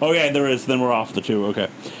 Oh, yeah, there is. Then we're off the 2. Okay.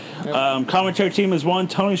 Yep. Commentary team is one: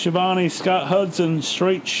 Tony Schiavone, Scott Hudson,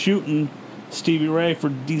 straight shooting Stevie Ray for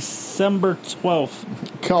December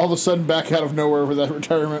 12th. All of a sudden back out of nowhere with that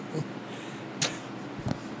retirement.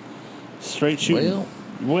 Straight shooting.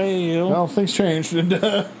 Well, things changed. And,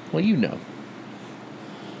 well, you know.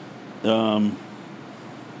 Oh,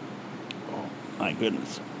 my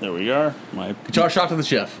goodness. There we are. Guitar shot to the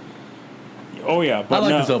chef. Oh, yeah. But I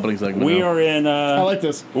like this opening segment. We are in... I like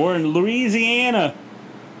this. We're in Louisiana.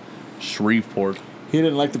 Shreveport. He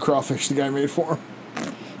didn't like the crawfish the guy made for him.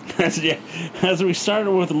 As we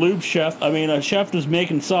started with Lube Chef, Chef was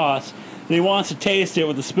making sauce, and he wants to taste it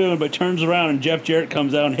with a spoon, but turns around and Jeff Jarrett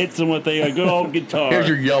comes out and hits him with a good old guitar. Here's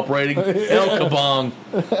your Yelp rating. El Kabong.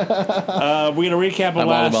 We're going to recap I'm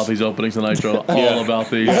all about these openings in Nitro. All about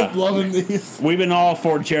these. I'm loving these. We've been all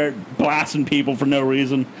for Jarrett blasting people for no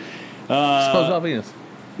reason. Venus.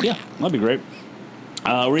 Yeah, that'd be great.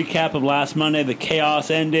 Recap of last Monday, the Chaos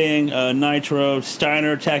ending, Nitro,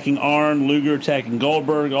 Steiner attacking Arn, Luger attacking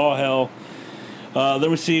Goldberg, all hell. Then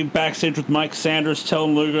we see backstage with Mike Sanders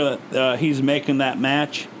telling Luger that he's making that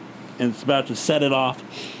match and it's about to set it off.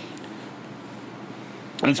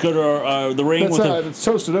 Let's go to the ring it's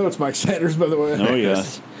Toasted Oats, Mike Sanders, by the way. Oh,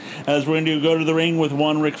 yes. As we're going to go to the ring with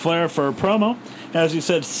one Ric Flair for a promo. As you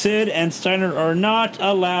said, Sid and Steiner are not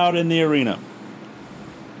allowed in the arena.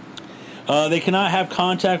 They cannot have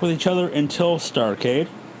contact with each other until Starrcade.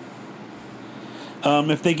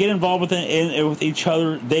 If they get involved with each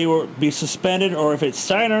other, they will be suspended, or if it's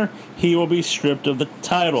Steiner, he will be stripped of the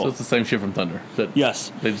title. So it's the same shit from Thunder.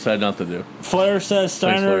 Yes. They decided not to do. Flair says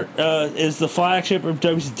Steiner is the flagship of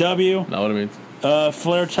WCW. Not what it means.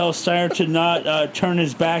 Flair tells Steiner to not turn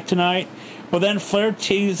his back tonight, but then Flair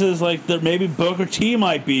teases like that maybe Booker T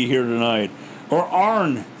might be here tonight, or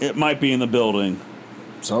Arn it might be in the building.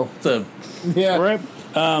 So right.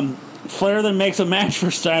 Flair then makes a match for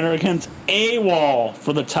Steiner against AWOL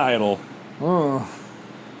for the title.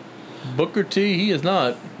 Booker T, he is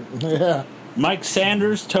not. Yeah. Mike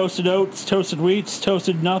Sanders, Toasted Oats, Toasted Wheats,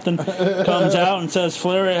 Toasted Nothing, comes out and says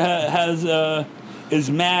Flair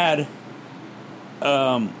is mad.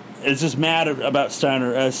 Is just mad about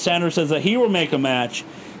Steiner. As Sanders says that he will make a match.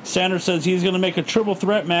 Sanders says he's going to make a triple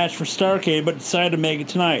threat match for Starrcade, but decided to make it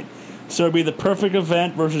tonight. So it'll be the Perfect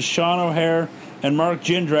Event versus Sean O'Hare and Mark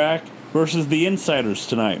Jindrak versus the Insiders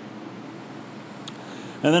tonight.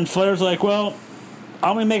 And then Flair's like, well,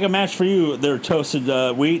 I'm going to make a match for you there, Toasted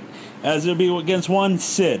Wheat, as it'll be against one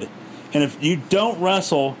Sid. And if you don't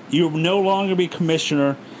wrestle, you will no longer be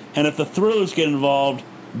commissioner. And if the Thrillers get involved,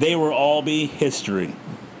 they will all be history.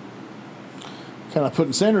 Kind of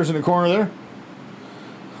putting Sanders in the corner there.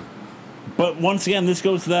 But once again, this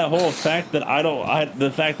goes to that whole fact that I don't like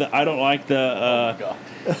the I don't like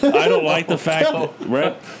the fact that,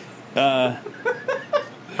 right.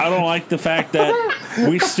 I don't like the fact that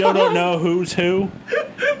we still don't know who's who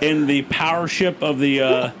in the power ship of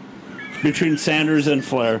the between Sanders and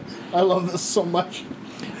Flair. I love this so much.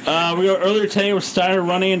 We go earlier today with Steiner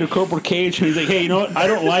running into Corporal Cage, and he's like, "Hey, you know what? I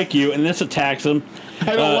don't like you," and this attacks him.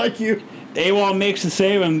 I don't like you. AWOL makes the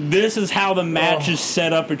save, and this is how the match is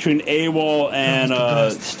set up between AWOL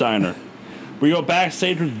and Steiner. We go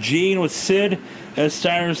backstage with Gene with Sid, as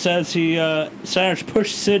Steiner says Steiner's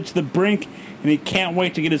pushed Sid to the brink, and he can't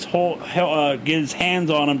wait to get his get his hands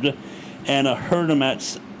on him and hurt him at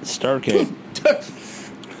Starrcade.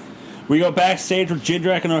 We go backstage with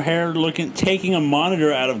Jindrak and O'Haire taking a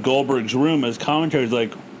monitor out of Goldberg's room as commentary's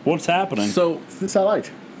like, "What's happening?" So This I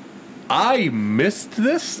liked. I missed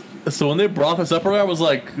this. So when they brought this up earlier, I was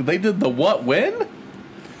like, they did the what when?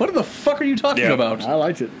 What the fuck are you talking about? I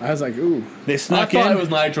liked it. I was like, ooh. They I snuck in. thought it was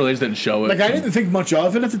Nitro. They just didn't show it. Like, I didn't think much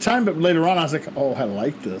of it at the time, but later on I was like, oh, I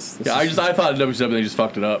like this. yeah, I thought WCW they just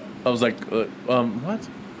fucked it up. I was like, what?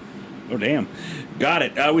 Oh, damn. Got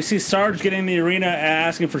it. We see Sarge getting in the arena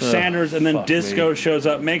asking for Sanders, and then fuck Disco me. shows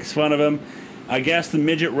up, makes fun of him. I guess the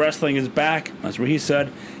midget wrestling is back. That's what he said.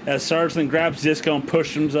 As Sarge then grabs Disco and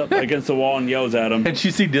pushes him up against the wall and yells at him. And you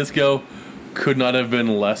see Disco could not have been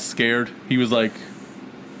less scared. He was like,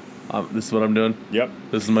 this is what I'm doing. Yep.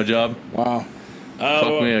 This is my job. Wow.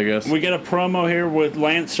 Fuck me, I guess. We get a promo here with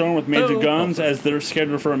Lance Storm with Major Guns as they're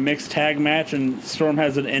scheduled for a mixed tag match, and Storm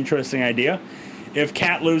has an interesting idea. If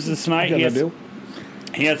Cat loses tonight,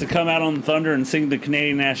 he has to come out on Thunder and sing the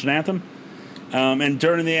Canadian national anthem. And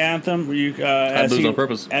during the anthem,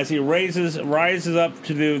 as he rises up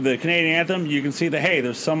to do the Canadian anthem, you can see that, hey,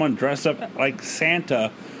 there's someone dressed up like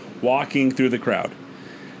Santa walking through the crowd.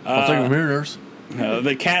 I'll take the mirrors.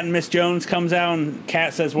 The Cat and Miss Jones comes out, and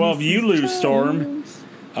Cat says, well, if you lose, Storm,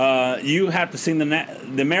 you have to sing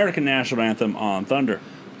the American national anthem on Thunder.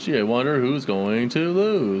 Gee, I wonder who's going to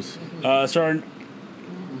lose.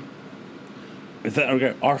 Is that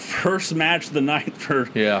okay? Our first match of the night for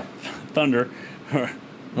Thunder.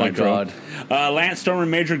 My God. Lance Storm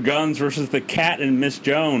and Major Guns versus the Cat and Miss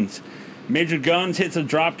Jones. Major Guns hits a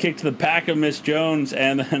drop kick to the back of Miss Jones,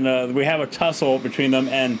 and then we have a tussle between them,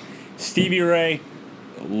 and Stevie Ray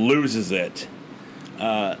loses it.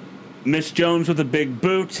 Miss Jones with a big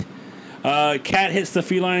boot. Cat hits the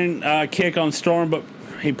feline kick on Storm, but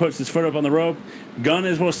he puts his foot up on the rope. Gunn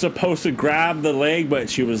was supposed to grab the leg, but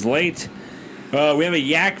she was late. We have a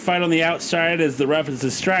yak fight on the outside as the ref is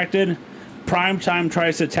distracted. Primetime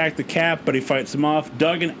tries to attack the Cat, but he fights him off.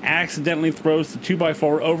 Duggan accidentally throws the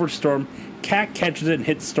 2x4 over Storm. Cat catches it and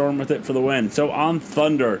hits Storm with it for the win. So on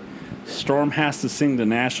Thunder, Storm has to sing the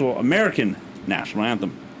American national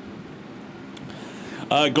anthem.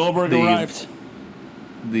 Goldberg arrives.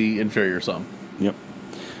 The inferior song. Yep.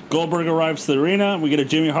 Goldberg arrives to the arena. We get a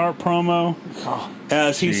Jimmy Hart promo.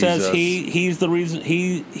 As he says he's the reason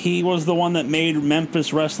he was the one that made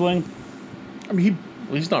Memphis wrestling. I mean,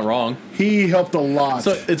 he's not wrong. He helped a lot.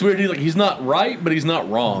 So it's weird. He's not right, but he's not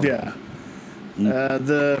wrong. Yeah.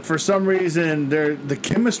 For some reason, the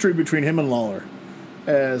chemistry between him and Lawler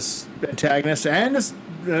as antagonists, and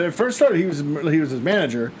at first started he was his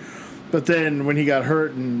manager, but then when he got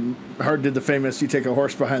hurt and Hart did the famous "you take a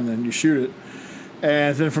horse behind and you shoot it,"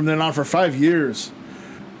 and then from then on for 5 years,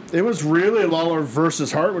 it was really Lawler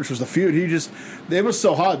versus Hart, which was the feud. It was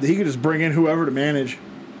so hot that he could just bring in whoever to manage,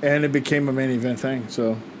 and it became a main event thing.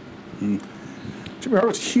 So Jimmy Hart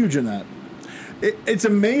was huge in that. It's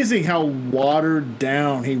amazing how watered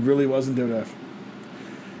down he really was in WWF.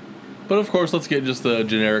 But of course, let's get just the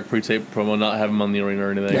generic pre-tape promo, not have him on the arena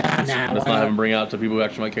or anything. Yeah, let's not have him bring out to people who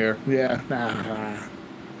actually might care. Yeah,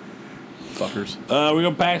 Fuckers. We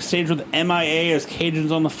go backstage with MIA as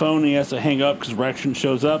Cajun's on the phone and he has to hang up because Rection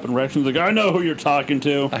shows up, and Rection's like, I know who you're talking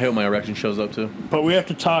to. I hope my erection shows up too. But we have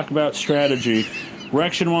to talk about strategy.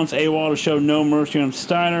 Rection wants AWOL to show no mercy on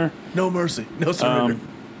Steiner. No mercy. No surrender.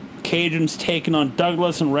 Cajun's taking on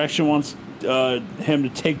Douglas, and Rection wants him to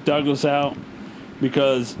take Douglas out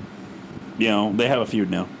because, they have a feud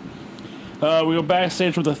now. We go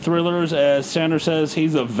backstage with the Thrillers as Sander says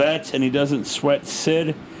he's a vet and he doesn't sweat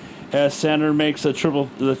Sid. As Sander makes the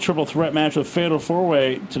triple threat match with Fatal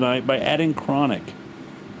 4-Way tonight by adding Chronic.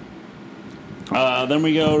 Then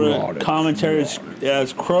we go to commentary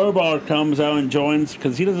as Crowbar comes out and joins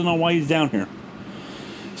because he doesn't know why he's down here.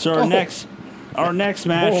 So our next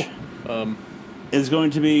match is going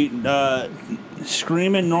to be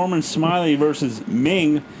Screaming Norman Smiley versus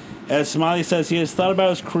Ming. As Smiley says he has thought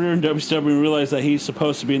about his career in WCW and realized that he's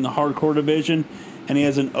supposed to be in the hardcore division, and he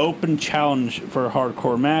has an open challenge for a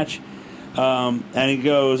hardcore match. And he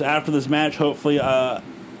goes, after this match, hopefully,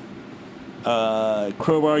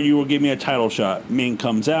 Crowbar, you will give me a title shot. Ming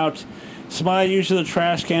comes out. Smiley uses the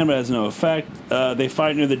trash can, but has no effect. They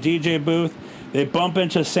fight near the DJ booth. They bump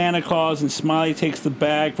into Santa Claus, and Smiley takes the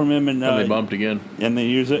bag from him. And they bumped again. And they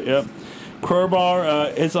use it, yep.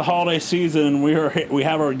 Crowbar, it's the holiday season, and we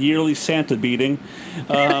have our yearly Santa beating.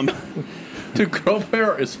 Dude,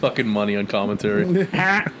 Crowbar is fucking money on commentary.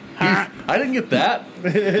 I didn't get that. I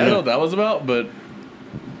don't know what that was about, but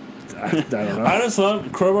I don't know. I just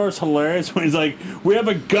love Crowbar's hilarious when he's like, "We have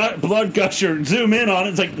a blood gusher. Zoom in on it."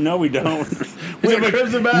 It's like, no, we don't. We have a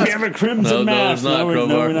crimson mask. We have a crimson mask. No,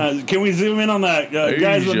 we're not. Can we zoom in on that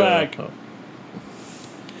guys in the back?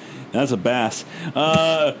 That's a bass.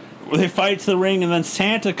 They fight to the ring, and then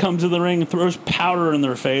Santa comes to the ring and throws powder in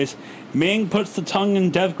their face. Ming puts the tongue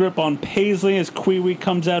in death grip on Paisley as Kwee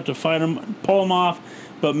comes out to fight him, pull him off,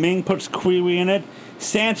 but Ming puts Kwee in it.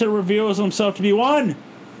 Santa reveals himself to be one.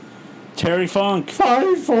 Terry Funk.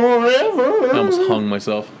 Fight forever. I almost hung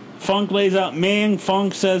myself. Funk lays out Ming.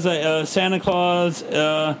 Funk says that Santa Claus,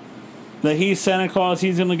 that he's Santa Claus.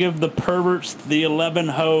 He's going to give the perverts the 11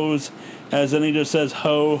 hoes, as then he just says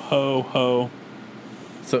ho, ho, ho.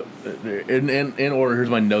 So, in order, here's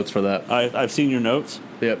my notes for that. I've seen your notes.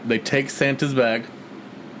 Yep, they take Santa's bag.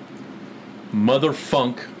 Mother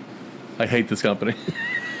Funk. I hate this company.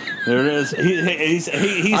 There it is.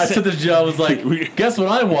 He I said this job was like, guess what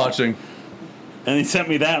I'm watching? And he sent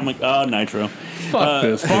me that. I'm like, oh, Nitro. Fuck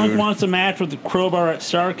this, Funk dude. wants a match with the Crowbar at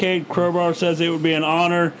Starrcade. Crowbar says it would be an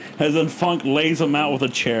honor, as then Funk lays him out with a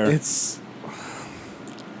chair.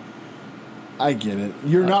 I get it.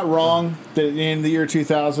 You're not wrong that in the year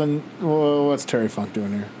 2000, what's Terry Funk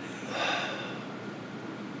doing here?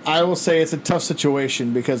 I will say it's a tough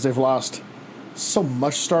situation because they've lost so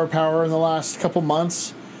much star power in the last couple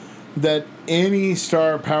months that any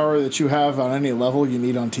star power that you have on any level you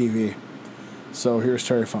need on TV. So here's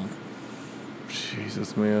Terry Funk.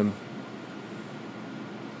 Jesus, man.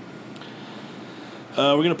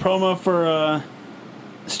 We're going to promo for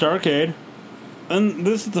Starrcade. And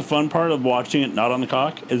this is the fun part of watching it not on the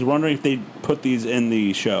cock, is wondering if they put these in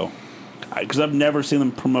the show. Because I've never seen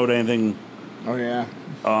them promote anything. Oh, yeah.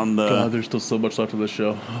 On the... God, there's still so much left of this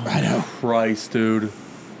show. I know. Christ, dude.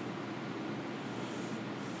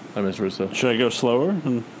 I miss Russo. Should I go slower?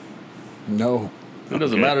 No. It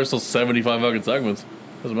doesn't matter. It's still 75 fucking segments.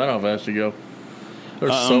 Doesn't matter how fast you go.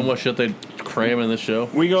 There's so much shit they cram in this show.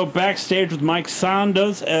 We go backstage with Mike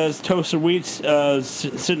Sanders as Toaster Wheat's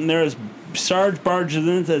sitting there as Sarge barges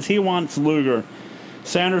in, says he wants Luger.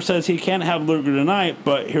 Sanders says he can't have Luger tonight,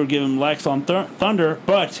 but he'll give him Lex on Thunder.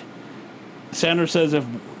 But Sanders says if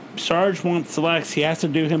Sarge wants Lex, he has to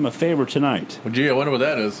do him a favor tonight. Well, gee, I wonder what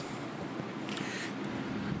that is.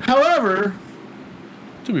 However,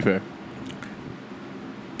 To be fair,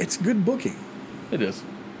 it's good booking. it is.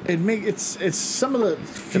 It's some of the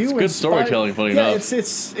few. It's good storytelling, funny enough.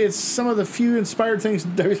 It's some of the few inspired things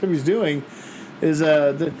WWE's doing. Is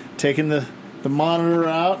taking the monitor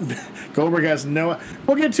out. And Goldberg has no.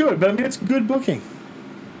 We'll get to it, but I mean it's good booking.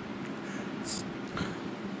 It's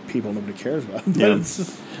people nobody cares about. But Yeah.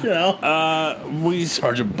 it's, you know.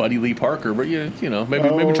 Sergeant Buddy Lee Parker, but you know, maybe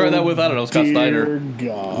try that with, I don't know, Scott Steiner.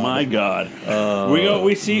 God. My God.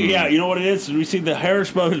 We see, yeah, you know what it is? We see the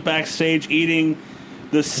Harrisburg backstage eating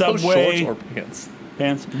the Subway. Shorts or pants?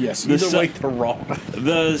 Pants? Yes. The Either way, they're wrong.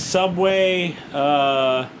 The Subway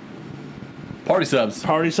Party subs.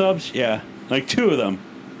 party subs? Yeah. Like two of them.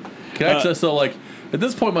 Can I just, so like, at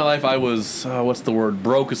this point in my life, I was, what's the word,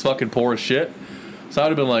 broke as fucking poor as shit. So I'd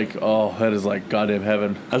have been like, oh, that is like goddamn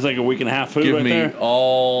heaven. That's like a week and a half food Give right me there.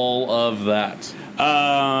 all of that.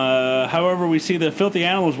 However, we see the Filthy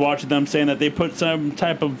Animals watching them saying that they put some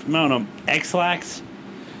type of, I don't know, X-Lax.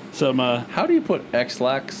 Some, How do you put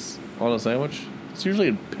X-Lax on a sandwich? It's usually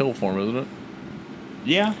in pill form, isn't it?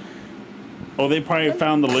 yeah. Oh, they probably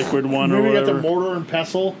found the liquid one or Maybe whatever. got the mortar and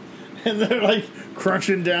pestle, and they're like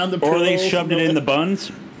crunching down the. Or they pills shoved and it in the the-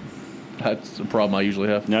 buns. That's a problem I usually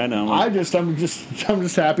have. I know. I'm just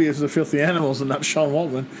happy it's the Filthy Animals and not Sean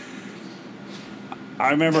Waltman.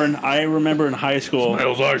 I remember in high school.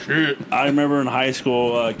 Smells like shit. I remember in high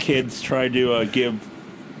school, kids tried to give.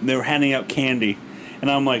 They were handing out candy,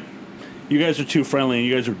 and I'm like, "You guys are too friendly, and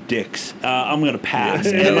you guys are dicks. I'm gonna pass."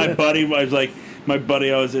 And my buddy was like, I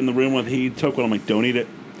was in the room with. He took one. I'm like, "Don't eat it.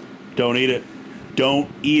 Don't eat it.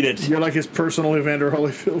 Don't eat it." You're like his personal Evander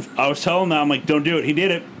Holyfield. I was telling him that. I'm like, "Don't do it." He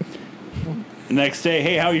did it. The next day,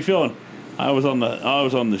 hey, how you feeling? I was on the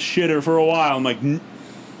shitter for a while. I'm like,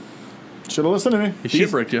 Should have listened to me. He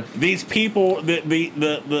shipwrecked you. these people,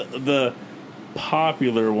 the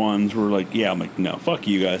popular ones were like, yeah, I'm like, no, fuck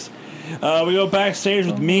you guys. We go backstage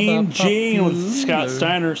with Mean Gene with Scott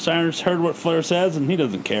Steiner. Steiner's heard what Flair says, and he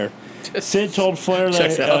doesn't care. Sid told Flair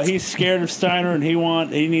that he's scared of Steiner and he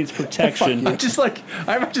needs protection. I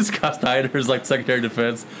imagine Scott Steiner is like Secretary of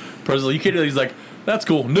Defense, President. You can't. He's like, that's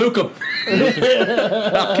cool. Nuke him.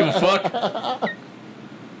 I don't give a fuck.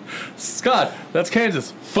 Scott, that's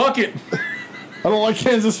Kansas. Fuck it. I don't like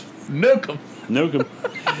Kansas. Nuke him. Nuke him.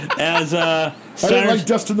 As I didn't like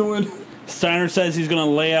Dust in the Wind. Steiner says he's going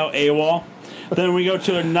to lay out AWOL. Then we go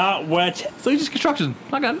to a not wet. So you just construction.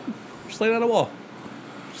 I got it. Just lay down a wall.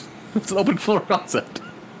 It's an open floor concept.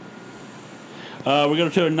 We go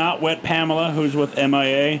to a not wet Pamela, who's with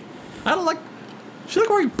MIA. I don't like. She's like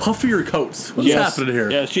wearing puffier coats. What's happening here?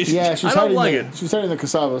 Yeah, she's I don't like it. She's hiding the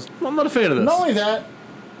cassavas. I'm not a fan of this. Not only that,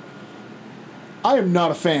 I am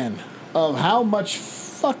not a fan of how much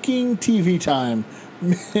fucking TV time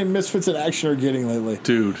Misfits in Action are getting lately.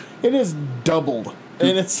 Dude. It is doubled.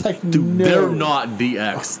 And it's like, dude, no. They're not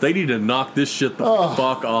DX. They need to knock this shit the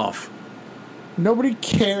fuck off. Nobody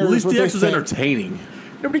cares. At least what DX they is think. entertaining.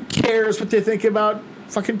 Nobody cares what they think about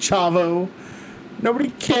fucking Chavo. Nobody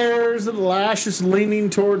cares that Lash is leaning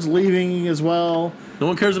towards leaving as well. No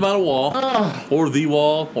one cares about a wall. Or the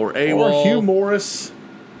wall. Or a wall. Or Hugh Morris.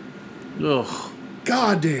 Ugh.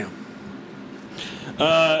 God damn.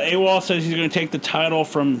 AWOL says he's going to take the title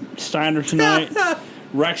from Steiner tonight.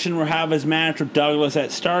 Rection will have his match with Douglas at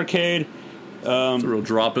Starrcade. It's a real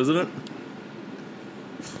drop, isn't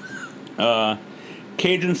it?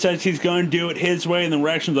 Cajun says he's going to do it his way, and then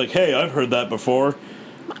Rection's like, hey, I've heard that before.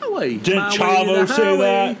 My way. Didn't Chavo say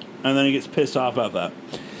that? And then he gets pissed off about that.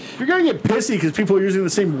 If you're going to get pissy because people are using the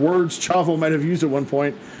same words Chavo might have used at one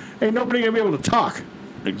point, ain't nobody going to be able to talk.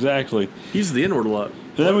 Exactly. He uses the N-word a lot.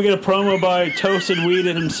 Then we get a promo by Toasted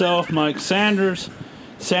Weeded himself, Mike Sanders.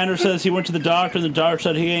 Sanders says he went to the doctor, and the doctor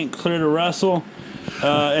said he ain't clear to wrestle,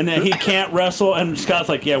 and that he can't wrestle. And Scott's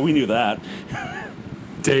like, yeah, we knew that.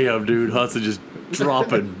 Damn, dude. Hudson just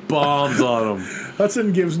dropping bombs on him.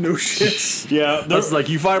 Hudson gives no shits. Yeah. That's like,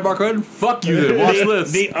 you fired Mark Redden? Fuck you then. Watch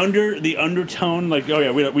this. The undertone, like, oh,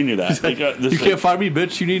 yeah, we knew that. Like, you can't fire me,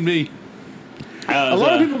 bitch. You need me. A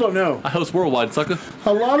lot of people don't know. I host Worldwide, sucker.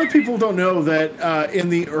 A lot of people don't know that in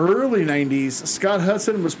the early 90s, Scott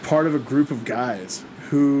Hudson was part of a group of guys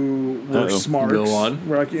who were smarks. Go on.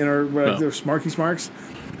 Were like, they're smarky smarks.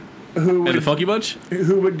 And the Funky Bunch?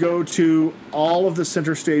 Who would go to all of the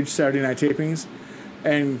center stage Saturday night tapings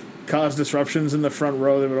and cause disruptions in the front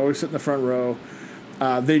row. They would always sit in the front row.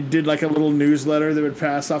 They did like a little newsletter that would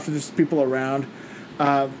pass off to just people around.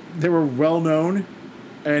 They were well known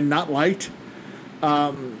and not liked.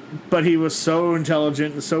 But he was so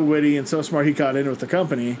intelligent and so witty and so smart he got in with the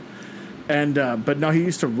company. And but no, he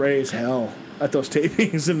used to raise hell at those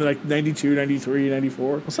tapings in like 92, 93,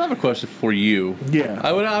 94. So I have a question for you. Yeah.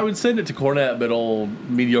 I would send it to Cornette, but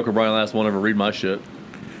old mediocre Brian Last won't ever read my shit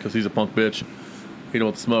because he's a punk bitch. He don't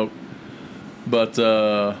want to smoke. But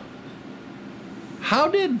how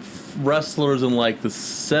did wrestlers in like the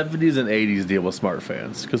 70s and 80s deal with smart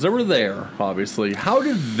fans? Because they were there, obviously. How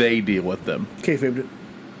did they deal with them? Kayfabed it.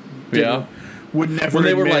 Yeah. Would never when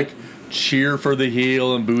they were admit- like cheer for the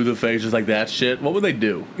heel and boo the face, just like that shit. What would they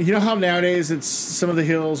do? You know how nowadays it's some of the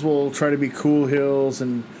hills will try to be cool hills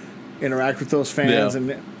and interact with those fans,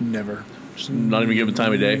 and never. Just not even give them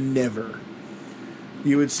time of day. Never.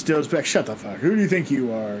 You would still expect, shut the fuck. Who do you think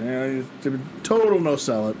you are? You know, total no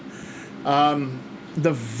sell it.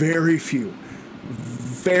 The very few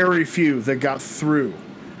that got through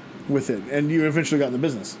with it, and you eventually got in the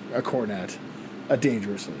business. A Cornette, a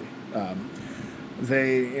Dangerously.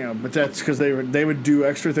 But that's because they would do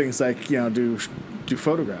extra things like do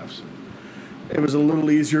photographs. It was a little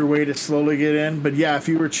easier way to slowly get in. But yeah, if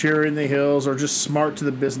you were cheering the hills or just smart to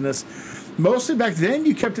the business, mostly back then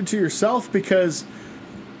you kept it to yourself because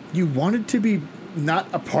you wanted to be not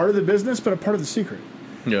a part of the business, but a part of the secret.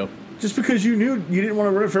 Yeah. Just because you knew you didn't want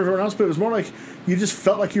to ruin it for everyone else, but it was more like you just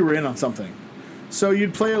felt like you were in on something. So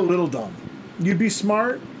you'd play a little dumb. You'd be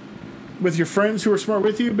smart with your friends who were smart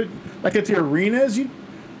with you, but like at the arenas, you'd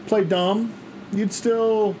play dumb. You'd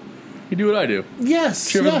still... You do what I do.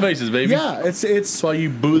 Yes. Cheer for the faces, baby. Yeah, it's... That's why you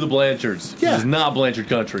boo the Blanchards. Yeah. This is not Blanchard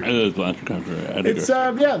country. It is Blanchard country. It's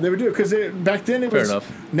yeah, they would do it because back then it was. Fair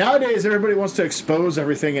enough. Nowadays, everybody wants to expose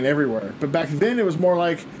everything and everywhere, but back then it was more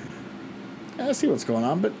like, I see what's going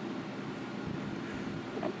on, but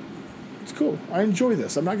it's cool. I enjoy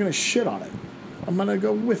this. I'm not going to shit on it. I'm going to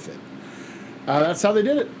go with it. That's how they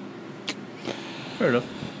did it. Fair enough.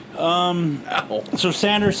 Ow. So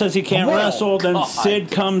Sanders says he can't Well, wrestle. Then God.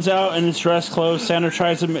 Sid comes out in his dress clothes. Sanders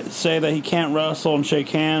tries to say that he can't wrestle and shake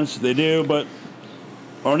hands. They do, but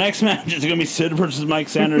our next match is going to be Sid versus Mike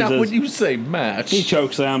Sanders. Now, as when you say match, he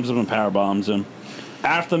chokeslams him and power bombs him.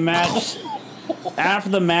 After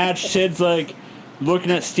the match, Sid's like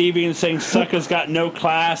looking at Stevie and saying "Sucker's got no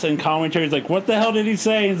class," and commentary's like, "What the hell did he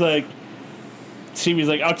say?" He's like, Stevie's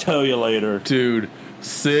like, "I'll tell you later." dude,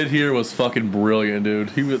 Sid here was fucking brilliant, dude.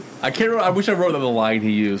 He was. I can't remember. I wish I wrote down the line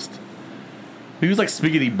he used. He was like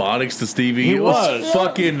speaking Ebonics to Stevie. He It was.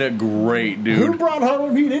 fucking great, Who dude. brought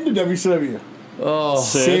Harlem Heat into WCW? Oh,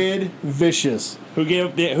 Sid Vicious. Who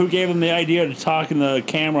gave him the idea to talk in the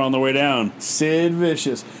camera on the way down? Sid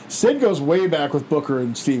Vicious. Sid goes way back with Booker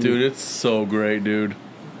and Stevie. dude, it's so great, dude.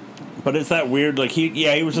 But it's that weird, like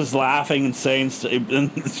he was just laughing and saying, and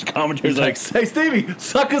his commentary's He's like, like, hey, Stevie,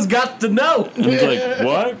 suckers got to know. and he's like,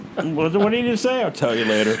 what did you say? I'll tell you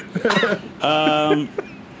later.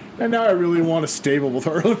 And now I really want a stable with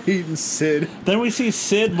Harlem Heat and Sid. Then we see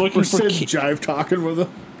Sid looking Or for Sid jive talking with him.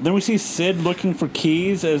 Then we see Sid looking for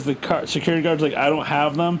keys as the security guard's like, I don't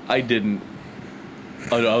have them. I didn't.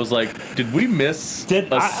 I was like, did we miss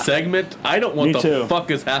Did a I- segment? I don't know Me what the too.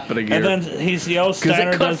 fuck is happening here. And then he yells, Because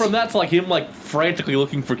Steiner it cut does, from that to like him like frantically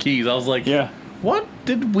looking for keys. I was like, yeah. what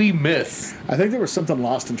did we miss? I think there was something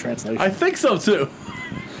lost in translation. I think so too.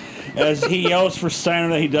 As he yells for Steiner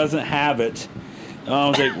that he doesn't have it. I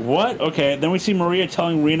was like, what? Okay. Then we see Maria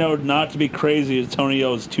telling Reno not to be crazy as Tony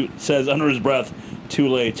says under his breath, too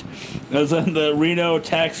late. As then the Reno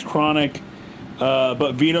attacks Chronic,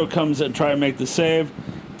 but Vito comes and try to make the save.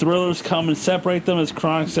 Thrillers come and separate them as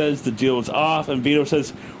Chronic says the deal is off, and Vito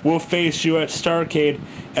says, we'll face you at Starrcade,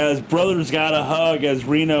 as brothers got a hug as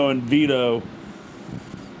Reno and Vito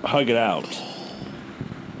hug it out.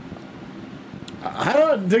 How do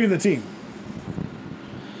I dig in the team?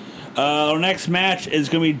 Our next match is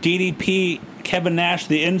going to be DDP, Kevin Nash,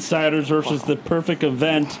 the Insiders versus the Perfect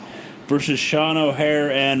Event versus Sean O'Hare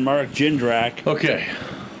and Mark Jindrak. Okay,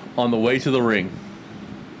 on the way to the ring,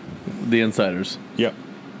 the Insiders. Yep.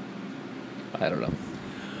 I don't know.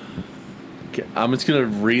 Okay, I'm just gonna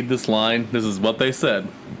read this line. This is what they said.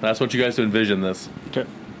 That's what you guys to envision this. Okay.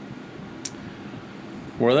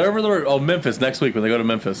 Wherever they're Memphis next week when they go to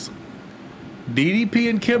Memphis, DDP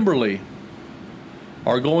and Kimberly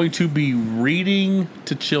are going to be reading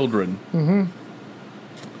to children. Mm-hmm.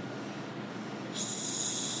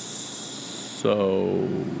 So,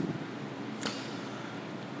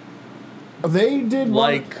 They did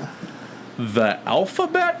like the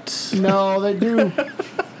alphabet? No, they do.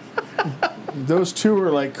 Those two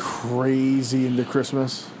are like crazy into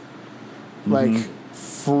Christmas. Like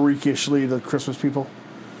freakishly the Christmas people.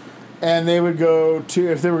 And they would go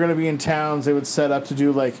to, if they were going to be in towns, they would set up to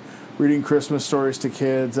do like reading Christmas stories to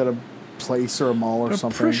kids at a place or a mall or I'm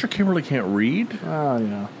something. pretty sure Kimberly can't read, Oh, you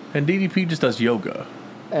know. and DDP just does yoga.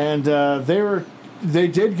 And they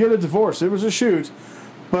did get a divorce. It was a shoot,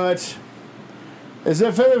 but as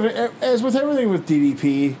with everything with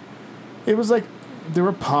DDP, it was like they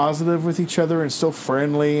were positive with each other and still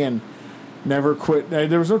friendly and never quit.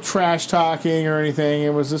 There was no trash talking or anything.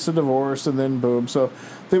 It was just a divorce and then boom. So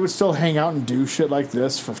they would still hang out and do shit like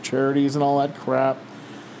this for charities and all that crap.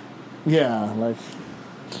 Yeah, like.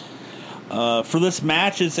 For this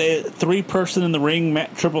match, it's a 3-person in the ring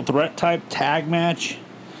triple threat type tag match.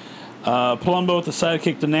 Palumbo with the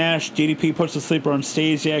sidekick to Nash. DDP puts the sleeper on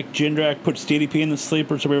Stasiak. Jindrak puts DDP in the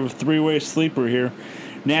sleeper, so we have a 3-way sleeper here.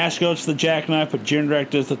 Nash goes to the jackknife, but Jindrak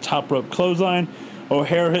does the top rope clothesline.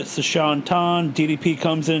 O'Hare hits the Shanton. DDP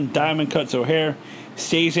comes in. Diamond cuts O'Hare.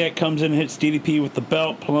 Stasiak comes in and hits DDP with the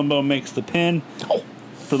belt. Palumbo makes the pin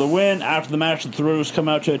for the win. After the match, the Thrillers come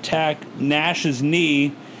out to attack Nash's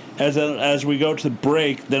knee. As we go to the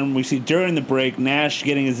break, then we see during the break Nash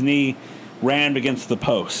getting his knee rammed against the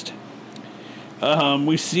post.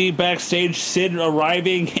 We see backstage Sid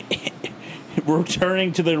arriving,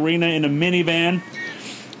 returning to the arena in a minivan.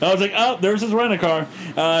 I was like, oh, there's his rent-a-car.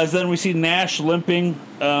 Then we see Nash limping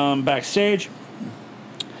backstage.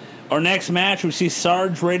 Our next match, we see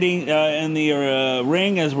Sarge raiding in the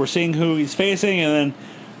ring as we're seeing who he's facing, and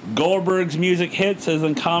then Goldberg's music hits as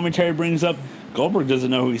then commentary brings up Goldberg doesn't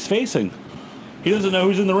know who he's facing. He doesn't know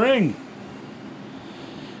who's in the ring.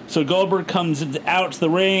 So Goldberg comes out to the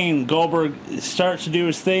ring. Goldberg starts to do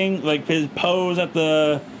his thing, like his pose at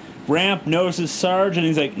the ramp, notices Sarge, and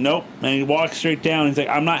he's like, nope. And he walks straight down. He's like,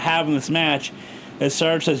 I'm not having this match. As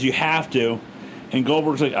Sarge says, you have to. And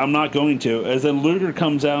Goldberg's like, I'm not going to. As then Luger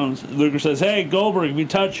comes out, and Luger says, hey, Goldberg, if you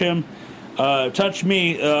touch him, touch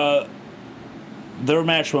me, their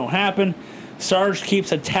match won't happen. Sarge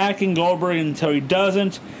keeps attacking Goldberg until he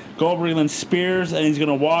doesn't. Goldberg then spears, and he's going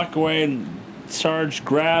to walk away, and Sarge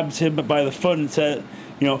grabs him by the foot and says,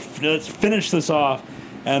 let's finish this off.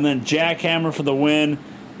 And then jackhammer for the win.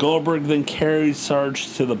 Goldberg then carries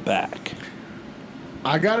Sarge to the back.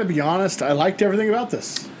 I gotta be honest, I liked everything about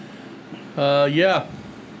this. Yeah.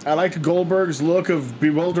 I liked Goldberg's look of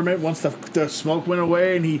bewilderment once the smoke went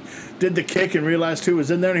away and he did the kick and realized who was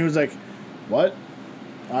in there, and he was like, what?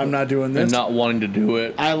 I'm not doing this. And not wanting to do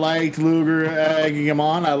it. I liked Luger egging him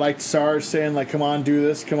on. I liked Sarge saying, like, come on, do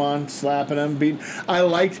this. Come on, slapping him, beating. I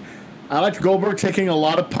liked Goldberg taking a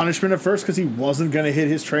lot of punishment at first because he wasn't going to hit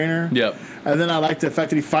his trainer. Yep. And then I liked the fact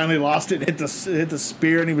that he finally lost it, hit the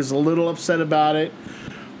spear, and he was a little upset about it.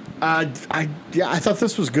 I thought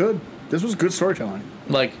this was good. This was good storytelling.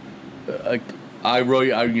 I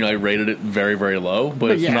rated it very, very low,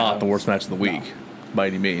 but it's not the worst match of the week by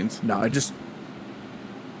any means. No,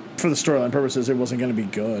 for the storyline purposes, it wasn't going to be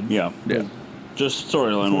good. Yeah. Yeah. Just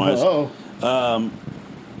storyline wise.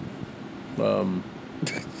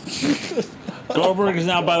 Goldberg is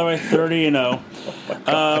now, by the way,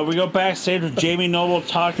 30-0. We go backstage with Jamie Noble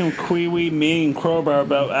talking with Queewee, Ming, and Crowbar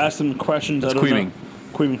about asking questions. Queeming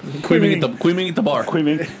at the bar.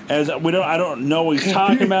 Queeming. I don't know what he's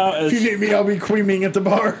talking about. If you need me, I'll be queeming at the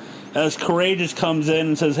bar. As Courageous comes in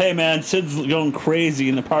and says, "Hey man, Sid's going crazy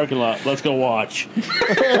in the parking lot. Let's go watch."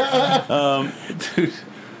 Dude.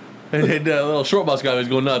 And little short boss guy was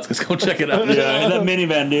going nuts. Let's go check it out. Yeah, that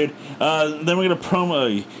minivan, dude. Then we're going to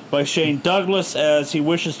promo by Shane Douglas as he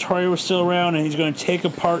wishes Tori was still around, and he's going to take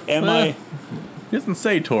apart MI. He doesn't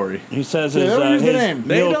say Tori. He says his name.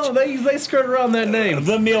 They skirt around that name.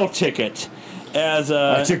 The meal ticket.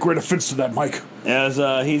 I take great offense to that, Mike. As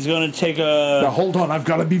he's going to take a... Now, hold on. I've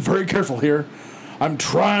got to be very careful here. I'm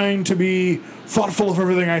trying to be thoughtful of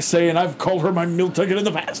everything I say, and I've called her my meal ticket in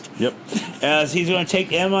the past. Yep. As he's going to take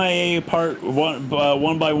MIA apart one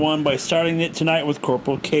by one by starting it tonight with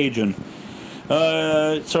Corporal Cajun.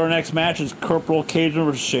 So our next match is Corporal Cajun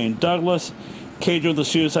versus Shane Douglas. Cajun with a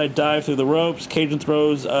suicide dive through the ropes. Cajun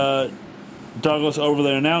throws Douglas over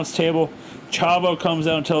the announce table. Chavo comes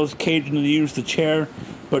out and tells Cajun to use the chair,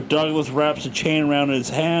 but Douglas wraps a chain around his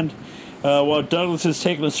hand. While Douglas is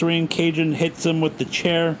taking the swing, Cajun hits him with the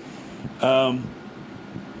chair.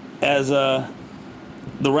 As the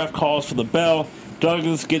ref calls for the bell,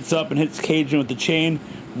 Douglas gets up and hits Cajun with the chain.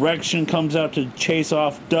 Rection comes out to chase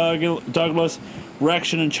off Douglas.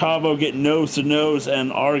 Rection and Chavo get nose to nose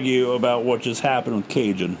and argue about what just happened with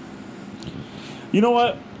Cajun. You know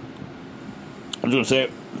what? I'm just gonna say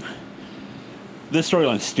it. This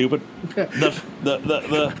storyline's stupid.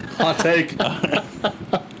 The hot take.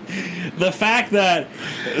 The fact that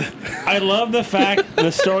I love the fact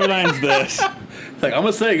the storyline's this. Like, I'm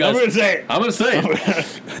gonna say it, guys. I'm gonna say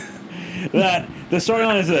it. That the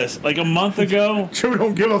storyline is this. Like a month ago, sure, we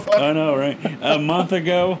don't give a fuck. I know, right? A month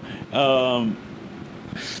ago,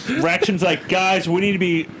 Rection's like, guys, we need to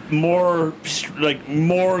be more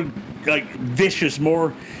vicious,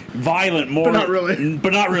 more violent, more. But not really.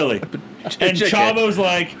 But not really. And Chavo's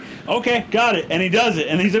like, okay, got it, and he does it,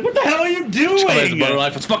 and he's like, what the hell are you doing? Chavo's butter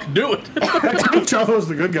life. Let's fucking do it. Chavo's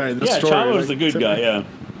the good guy in this story. Yeah, Chavo's the good guy. Yeah.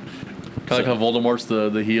 Kind of like how Voldemort's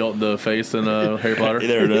the face in Harry Potter.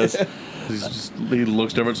 There it is. He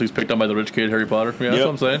looks different, so he's picked on by the rich kid Harry Potter. Yeah, that's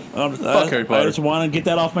what I'm saying. Fuck Harry Potter. I just want to get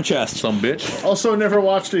that off my chest. Some bitch. Also, never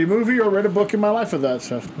watched a movie or read a book in my life of that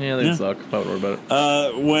stuff. Yeah, they suck. I don't worry about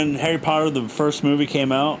it. When Harry Potter, the first movie,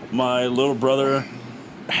 came out, my little brother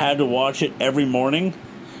had to watch it every morning.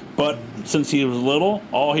 But since he was little,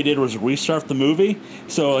 all he did was restart the movie.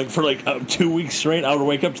 So, for 2 weeks straight, I would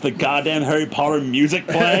wake up to the goddamn Harry Potter music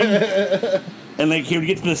playing. And he would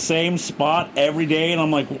get to the same spot every day, and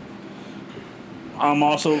I'm like, I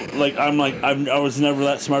was never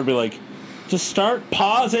that smart to be like, just start,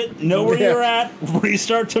 pause it, know where you're at,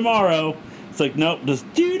 restart tomorrow. It's like, nope, just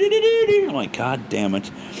do. I'm like, God damn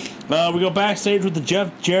it. We go backstage with the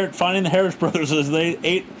Jeff Jarrett finding the Harris brothers as they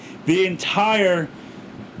ate the entire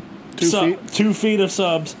 2 feet of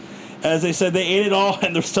subs. As they said, they ate it all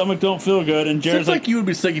and their stomach don't feel good. And Jarrett's like you would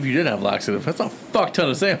be sick if you didn't have laxative. That's a fuck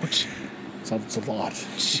ton of sandwich. It's a lot.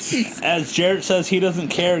 As Jarrett says, he doesn't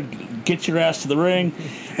care. Get your ass to the ring.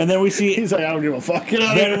 And then we see... He's like, I don't give a fuck.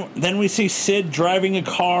 Then we see Sid driving a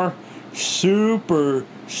car super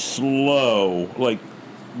slow. Like,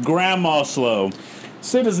 grandma slow.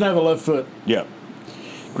 Sid doesn't have a left foot. Yeah.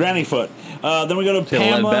 Granny foot. Then we go to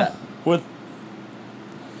Pamela with...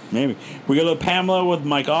 Maybe. We go to Pamela with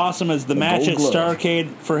Mike Awesome as the match at Starrcade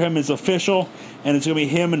for him is official. And it's going to be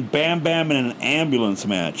him and Bam Bam in an ambulance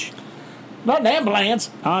match. Not an ambulance.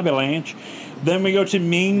 Ambulance. Then we go to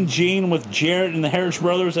Mean Gene with Jarrett and the Harris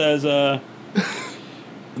brothers as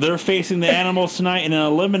they're facing the Animals tonight in an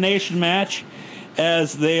elimination match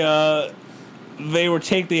as they would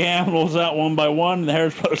take the Animals out one by one. The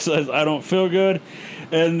Harris brothers says, I don't feel good.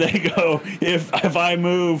 And they go, if I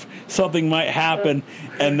move, something might happen.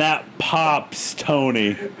 And that pops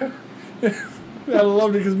Tony. I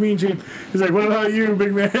loved it because Mean Gene, he's like, what about you,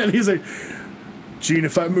 big man? He's like, Gene,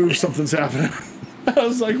 if I move, something's happening. I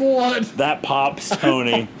was like, what? That pops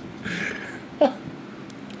Tony.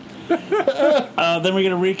 Then we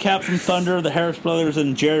get a recap from Thunder, the Harris brothers,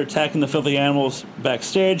 and Jarrett attacking the Filthy Animals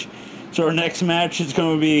backstage. So our next match is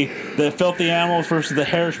going to be the Filthy Animals versus the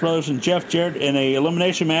Harris brothers and Jeff Jarrett in a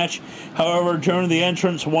elimination match. However, during the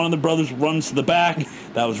entrance, one of the brothers runs to the back.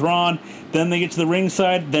 That was Ron. Then they get to the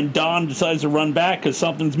ringside. Then Don decides to run back because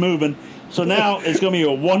something's moving. So now it's going to be a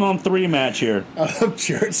 1-on-3 match here. I love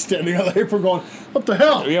Jarrett standing on the apron going, what the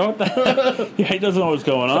hell? Yeah, what the hell? Yeah, he doesn't know what's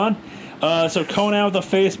going on. So Conan with the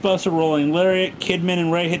face buster, rolling lariat. Kidman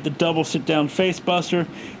and Ray hit the double sit-down face buster.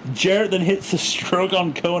 Jarrett then hits the stroke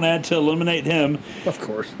on Conan to eliminate him. Of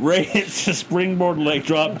course. Ray hits the springboard leg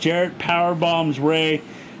drop. Jarrett power bombs Ray,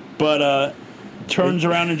 but turns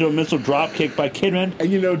around into a missile drop kick by Kidman.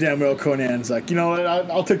 And you know damn well Conan's like, you know what,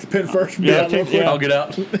 I'll take the pin first. Yeah, I'll get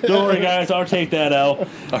out. Don't worry, guys. I'll take that L.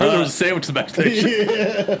 I heard there was a sandwich in the backstage.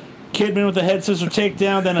 Yeah. Kidman with the head scissor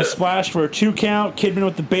takedown, then a splash for a 2 count. Kidman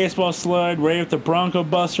with the baseball slide. Ray with the Bronco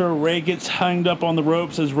Buster. Ray gets hung up on the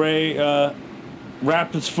ropes as Ray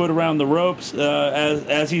wrapped his foot around the ropes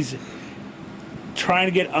as he's trying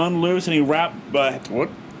to get unloose, and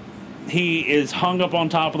he is hung up on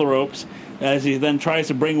top of the ropes as he then tries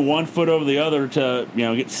to bring one foot over the other to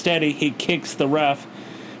get steady. He kicks the ref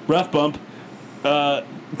bump.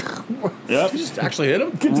 Yep. Just actually hit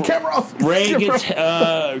him. Get the camera off. Ray gets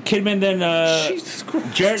Kidman, then Jesus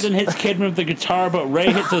Christ. Jarrett then hits Kidman with the guitar, but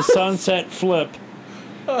Ray hits a sunset flip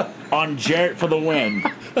on Jarrett for the win.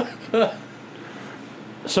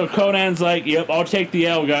 So Conan's like, yep, I'll take the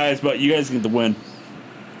L, guys, but you guys get the win.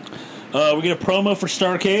 We get a promo for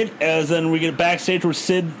Starrcade, as then we get backstage with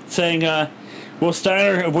Sid saying, well,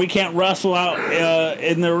 Steiner, if we can't wrestle out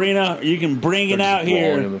in the arena, you can bring it out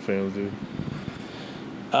here. In the fans, dude.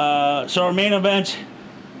 So our main event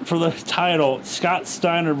for the title, Scott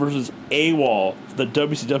Steiner versus AWOL, the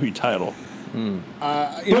WCW title.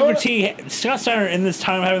 Booker T, Scott Steiner in this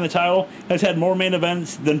time having the title has had more main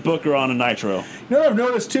events than Booker on a Nitro. You know what I've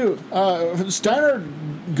noticed too? Steiner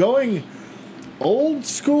going old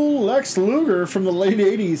school Lex Luger from the late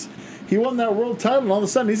 80s. He won that world title, and all of a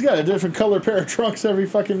sudden he's got a different color pair of trunks every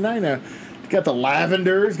fucking night now. He's got the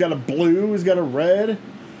lavender, he's got a blue, he's got a red.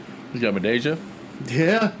 He's got Medeja.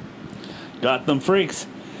 Yeah. Got them freaks.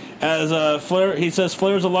 As Flair, he says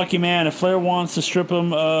Flair's a lucky man. If Flair wants to strip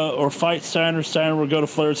him or fight Steiner, Steiner will go to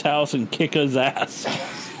Flair's house and kick his ass.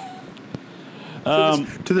 To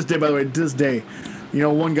this day, by the way,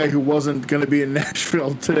 one guy who wasn't going to be in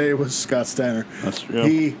Nashville today was Scott Steiner. That's true.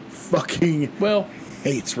 He fucking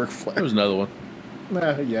hates Ric There Flair. was another one.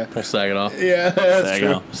 Yeah. Pull Saginaw. Yeah, that's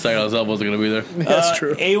true. Saginaw's elbow wasn't going to be there. That's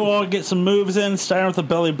true. AWOL gets some moves in. Steiner with the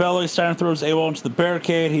belly. Steiner throws AWOL into the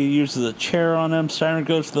barricade. He uses a chair on him. Steiner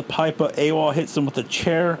goes to the pipe, but AWOL hits him with a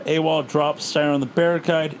chair. AWOL drops Steiner on the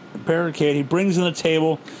barricade. He brings in the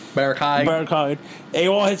table. Barricade.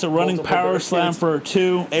 AWOL hits a running Multiple power barricades. slam for a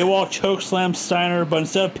 2. AWOL choke slams Steiner, but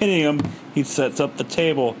instead of pinning him, he sets up the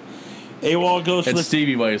table. AWOL goes And for the...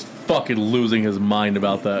 Stevie Boy is fucking losing his mind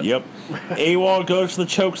about that. Yep. AWOL goes for the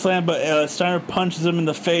choke slam, but Steiner punches him in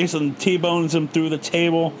the face and T-bones him through the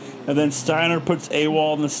table. And then Steiner puts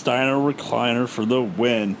AWOL in the Steiner recliner for the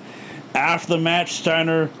win. After the match,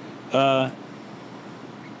 Steiner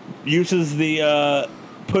uses the...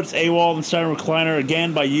 puts AWOL in the Steiner recliner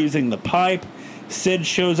again by using the pipe. Sid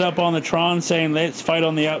shows up on the Tron saying, let's fight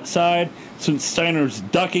on the outside, since Steiner's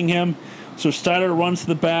ducking him. So Steiner runs to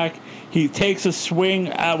the back. He takes a swing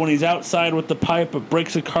when he's outside with the pipe, but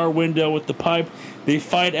breaks a car window with the pipe. They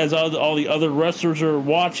fight as all the other wrestlers are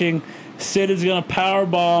watching. Sid is going to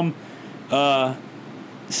powerbomb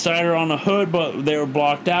Steiner on the hood, but they were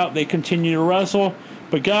blocked out. They continue to wrestle.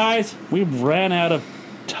 But guys, we ran out of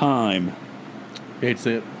time. Hate to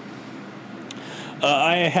see it.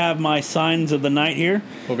 I have my signs of the night here.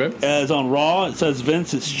 Okay. As on Raw, it says,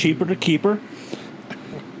 Vince, it's cheaper to keep her.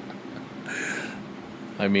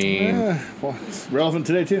 I mean, Well, it's relevant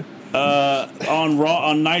today, too. On Raw,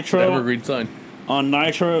 on Nitro, evergreen sign. on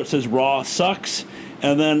Nitro, it says Raw sucks.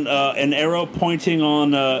 And then an arrow pointing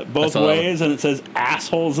on both saw that ways, and it says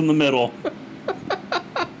assholes in the middle.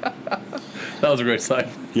 That was a great sign.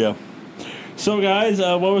 Yeah. So, guys,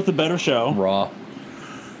 what was the better show? Raw.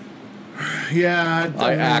 Yeah.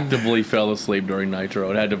 I actively fell asleep during Nitro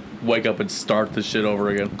and had to wake up and start the shit over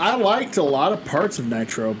again. I liked a lot of parts of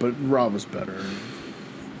Nitro, but Raw was better.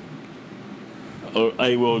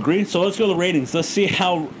 I will agree. So let's go to the ratings. Let's see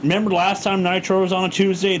how. Remember last time Nitro was on a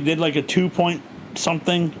Tuesday? It did like a 2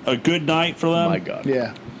 something, a good night for them. My God.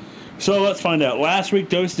 Yeah. So let's find out. Last week,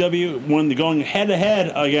 WCW, when going head to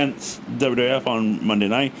head against WWF on Monday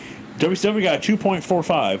night, WCW got a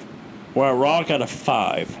 2.45, while Raw got a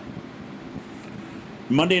 5.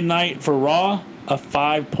 Monday night for Raw, a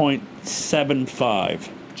 5.75.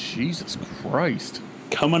 Jesus Christ.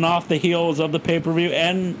 Coming off the heels of the pay-per-view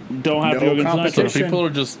and don't have to go against competition. Nitro. So people are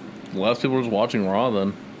just, less people are just watching Raw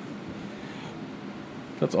then.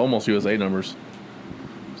 That's almost USA numbers.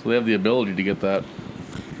 So they have the ability to get that.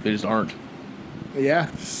 They just aren't. Yeah.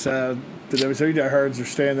 So the WCW diehards are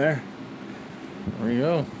staying there. There you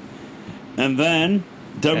go. And then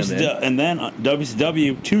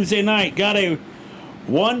WCW Tuesday night got a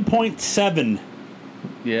 1.7.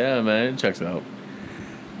 Yeah, man, it checks out.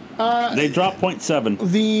 They dropped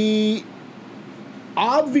 0.7. The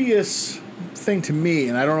obvious thing to me,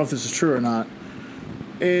 and I don't know if this is true or not,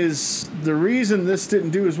 is the reason this didn't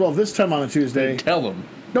do as well this time on a Tuesday. Tell them.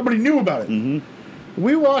 Nobody knew about it. Mm-hmm.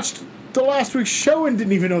 We watched the last week's show and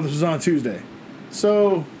didn't even know this was on a Tuesday.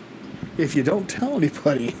 So, if you don't tell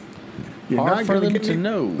anybody, you're Hard not for going them to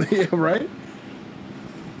know. Yeah, right?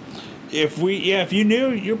 If you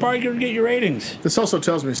knew, you're probably going to get your ratings. This also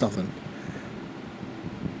tells me something.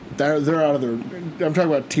 They're out of their... I'm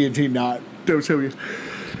talking about TNT, not WCW.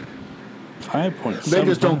 5.7. They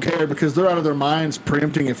just don't care because they're out of their minds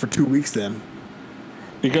preempting it for 2 weeks then.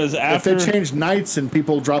 Because after If they change nights and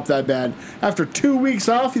people drop that bad, after 2 weeks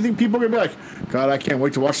off, you think people are going to be like, God, I can't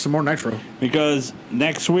wait to watch some more Nitro. because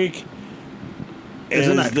next week is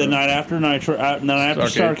a Nitro. the night after Nitro, night after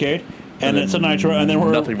Starrcade, and it's a Nitro, and then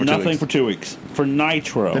we're nothing for 2 weeks. for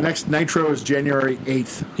Nitro. The next Nitro is January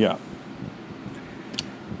 8th. Yeah.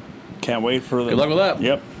 Can't wait for the. Good luck with that.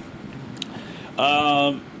 Yep.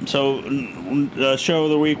 So, the show of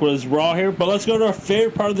the week was Raw here, but let's go to our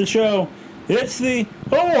favorite part of the show. It's the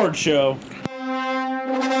award show.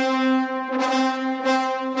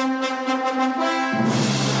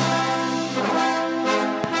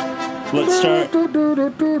 Let's start.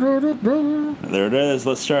 There it is.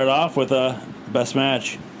 Let's start off with best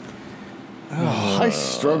match. I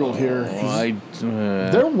struggled here.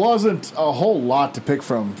 There There wasn't a whole lot to pick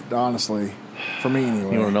from, honestly. For me,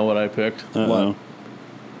 anyway. You want to know what I picked? Uh-oh.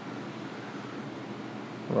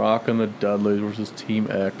 Rock and the Dudleys versus Team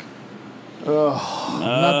Eck.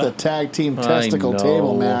 Not the tag team I testicle know.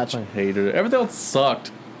 table match. I hated it. Everything else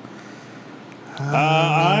sucked.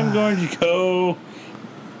 I'm going to go.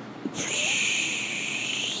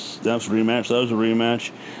 That's a rematch. That was a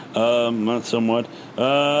rematch. Not somewhat.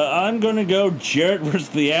 I'm going to go Jarrett versus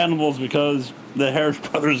the Animals because the Harris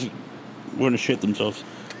brothers want to shit themselves.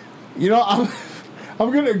 You know, I'm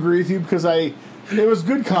going to agree with you because it was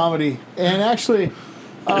good comedy. And actually,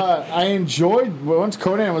 I enjoyed once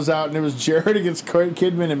Conan was out and it was Jarrett against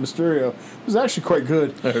Kidman and Mysterio. It was actually quite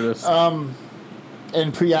good. There it is. And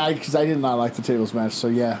yeah, because I did not like the tables match. So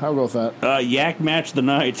yeah, I'll go with that. Yak match of the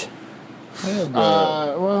night.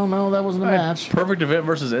 Well, no, that wasn't a match. Perfect Event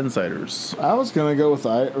versus Insiders. I was gonna go with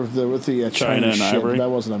the China and shit, Ivory. but that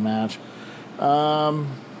wasn't a match.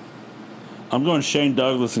 I'm going Shane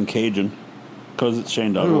Douglas and Cajun because it's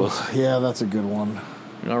Shane Douglas. Ooh, yeah, that's a good one.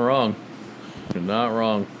 You're not wrong. You're not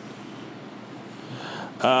wrong.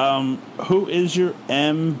 Who is your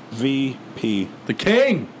MVP? The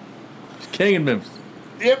King. King in Memphis.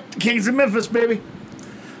 Yep, Kings of Memphis, baby.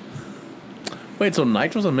 Wait, so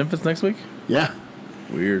Nitro's in Memphis next week? Yeah,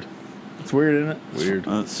 Weird. it's weird, isn't it? Weird.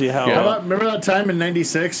 Let's see how. Yeah. Remember that time in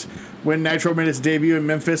 '96 when Nitro made its debut in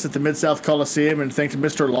Memphis at the Mid-South Coliseum and thanked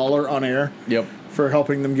Mr. Lawler on air Yep. for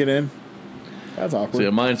helping them get in? That's awkward. So yeah,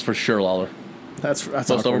 mine's for sure Lawler. That's Most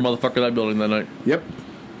over awkward. motherfucker in that building that night. Yep.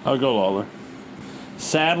 I'll go Lawler.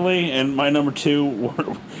 Sadly, and my number two,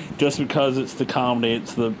 just because it's the comedy,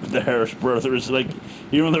 it's the Harris brothers. Like,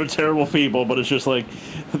 even though they're terrible people, but it's just like,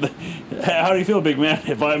 how do you feel, big man?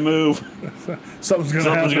 If I move, Something's gonna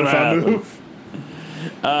Something's happen gonna if I happen.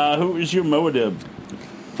 move. who is your Moadib?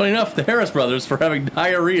 Funny enough, the Harris brothers for having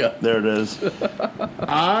diarrhea. There it is.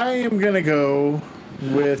 I am gonna go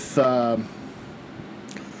with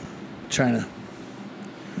China.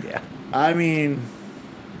 Yeah. I mean,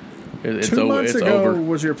 It's 2 months it's ago over.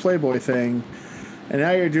 was your Playboy thing, and now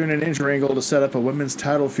you're doing an injury angle to set up a women's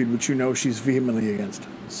title feud, which you know she's vehemently against.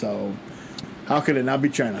 So, how could it not be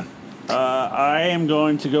China? I am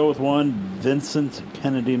going to go with one Vincent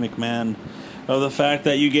Kennedy McMahon. Of the fact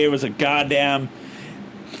that you gave us a goddamn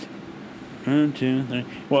 1, 2, 3.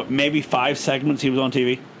 What? Maybe 5 segments he was on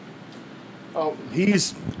TV. Oh,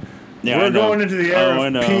 he's. Yeah, We're I know. going into the era I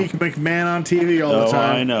of know. peak McMahon on TV all the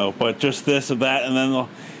time. I know, but just this and that, and then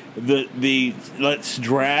the let's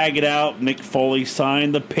drag it out. Mick Foley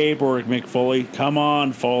signed the paperwork. Mick Foley, come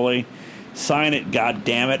on, Foley, sign it. God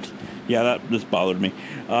damn it! Yeah, that just bothered me.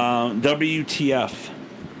 WTF?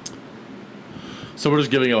 So we're just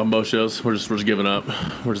giving up on most shows. We're just giving up.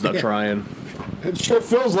 We're just not trying. It sure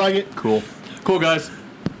feels like it. Cool, guys.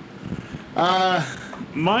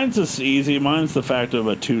 Mine's just easy. Mine's the fact of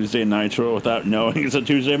a Tuesday Nitro without knowing it's a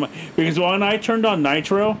Tuesday. Because when I turned on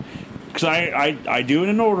Nitro, because I do it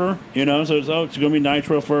in order, you know, so it's going to be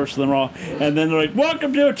Nitro first, then Raw. And then they're like,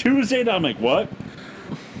 welcome to a Tuesday. I'm like, what?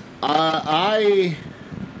 I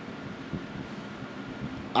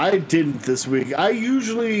didn't this week. I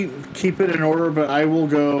usually keep it in order, but I will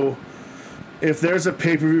go, if there's a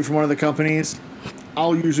pay-per-view from one of the companies,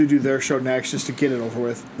 I'll usually do their show next just to get it over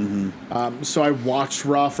with. Mm-hmm. So I watched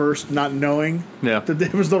Raw first, not knowing that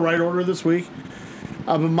it was the right order this week.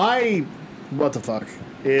 But my what the fuck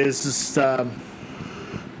is just but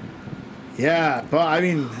I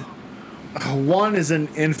mean, one is in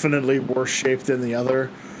infinitely worse shape than the other,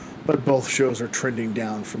 but both shows are trending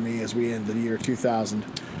down for me as we end the year 2000.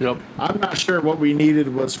 Yep. I'm not sure what we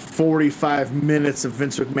needed was 45 minutes of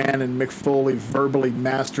Vince McMahon and Mick Foley verbally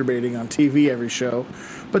masturbating on TV every show,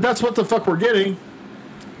 but that's what the fuck we're getting.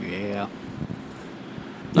 Yeah.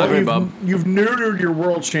 You've neutered your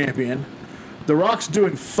world champion. The Rock's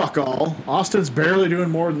doing fuck all. Austin's barely doing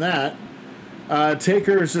more than that.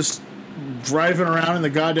 Taker is just driving around in the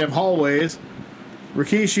goddamn hallways.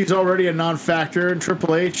 Rikishi's already a non-factor, and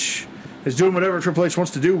Triple H is doing whatever Triple H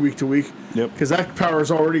wants to do week to week. Yep. Because that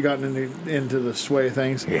power's already gotten into the sway of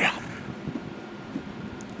things. Yeah.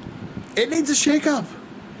 It needs a shake-up.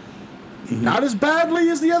 Mm-hmm. Not as badly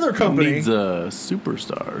as the other company. It needs a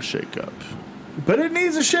superstar shakeup. But it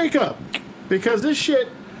needs a shake-up. Because this shit...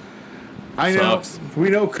 I know. We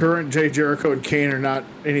know current Jay Jericho and Kane are not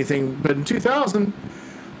anything, but in 2000,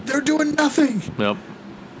 they're doing nothing. Yep.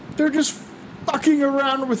 They're just fucking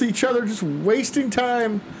around with each other, just wasting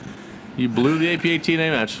time. You blew the APA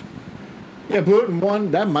TNA match. Yeah, blew it in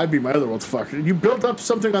one. That might be my other what the fuck. You built up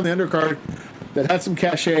something on the undercard that had some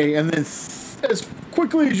cachet, and then as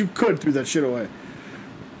quickly as you could threw that shit away.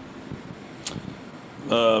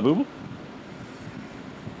 Boo-boo?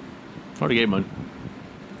 Already gave mine.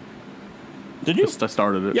 Did you? I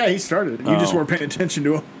started it. Yeah, he started it. You just weren't paying attention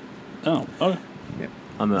to him. Oh, okay. Yeah.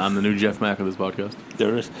 I'm the new Jeff Mack of this podcast.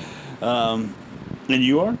 There it is. And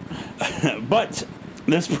you are? But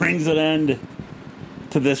this brings an end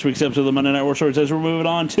to this week's episode of the Monday Night War Stories as we're moving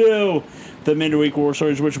on to the Midweek War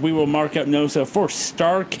Stories, which we will mark up NOSA for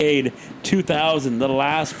Starrcade 2000, the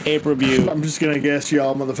last pay-per-view. I'm just going to guess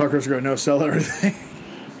y'all motherfuckers are going to no-sell everything.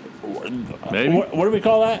 Maybe. What do we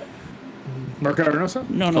call that? Mark out or no-sell?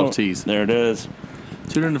 No. Tease. There it is.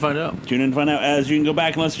 Tune in to find out. Tune in to find out as you can go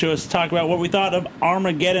back and listen to us talk about what we thought of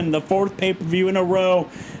Armageddon, the 4th pay-per-view in a row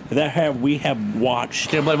that we have watched.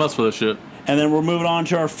 Can't blame us for this shit. And then we're moving on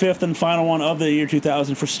to our 5th and final one of the year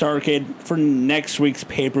 2000 for Starrcade for next week's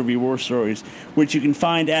pay-per-view War Stories, which you can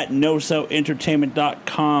find at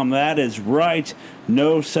NoSellEntertainment.com. That is right,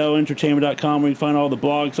 NoSellEntertainment.com, where you can find all the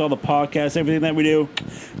blogs, all the podcasts, everything that we do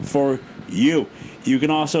for you. You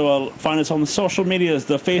can also find us on the social medias,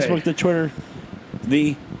 the Facebook, the Twitter,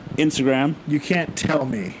 the Instagram. You can't tell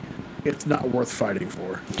me it's not worth fighting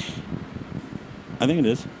for. I think it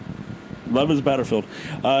is. Love is Battlefield.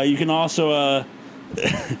 You can also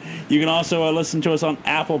listen to us on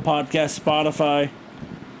Apple Podcasts, Spotify,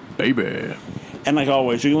 Baby. and like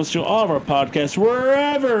always, you can listen to all of our podcasts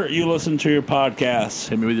wherever you listen to your podcasts.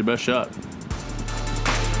 Hit me with your best shot.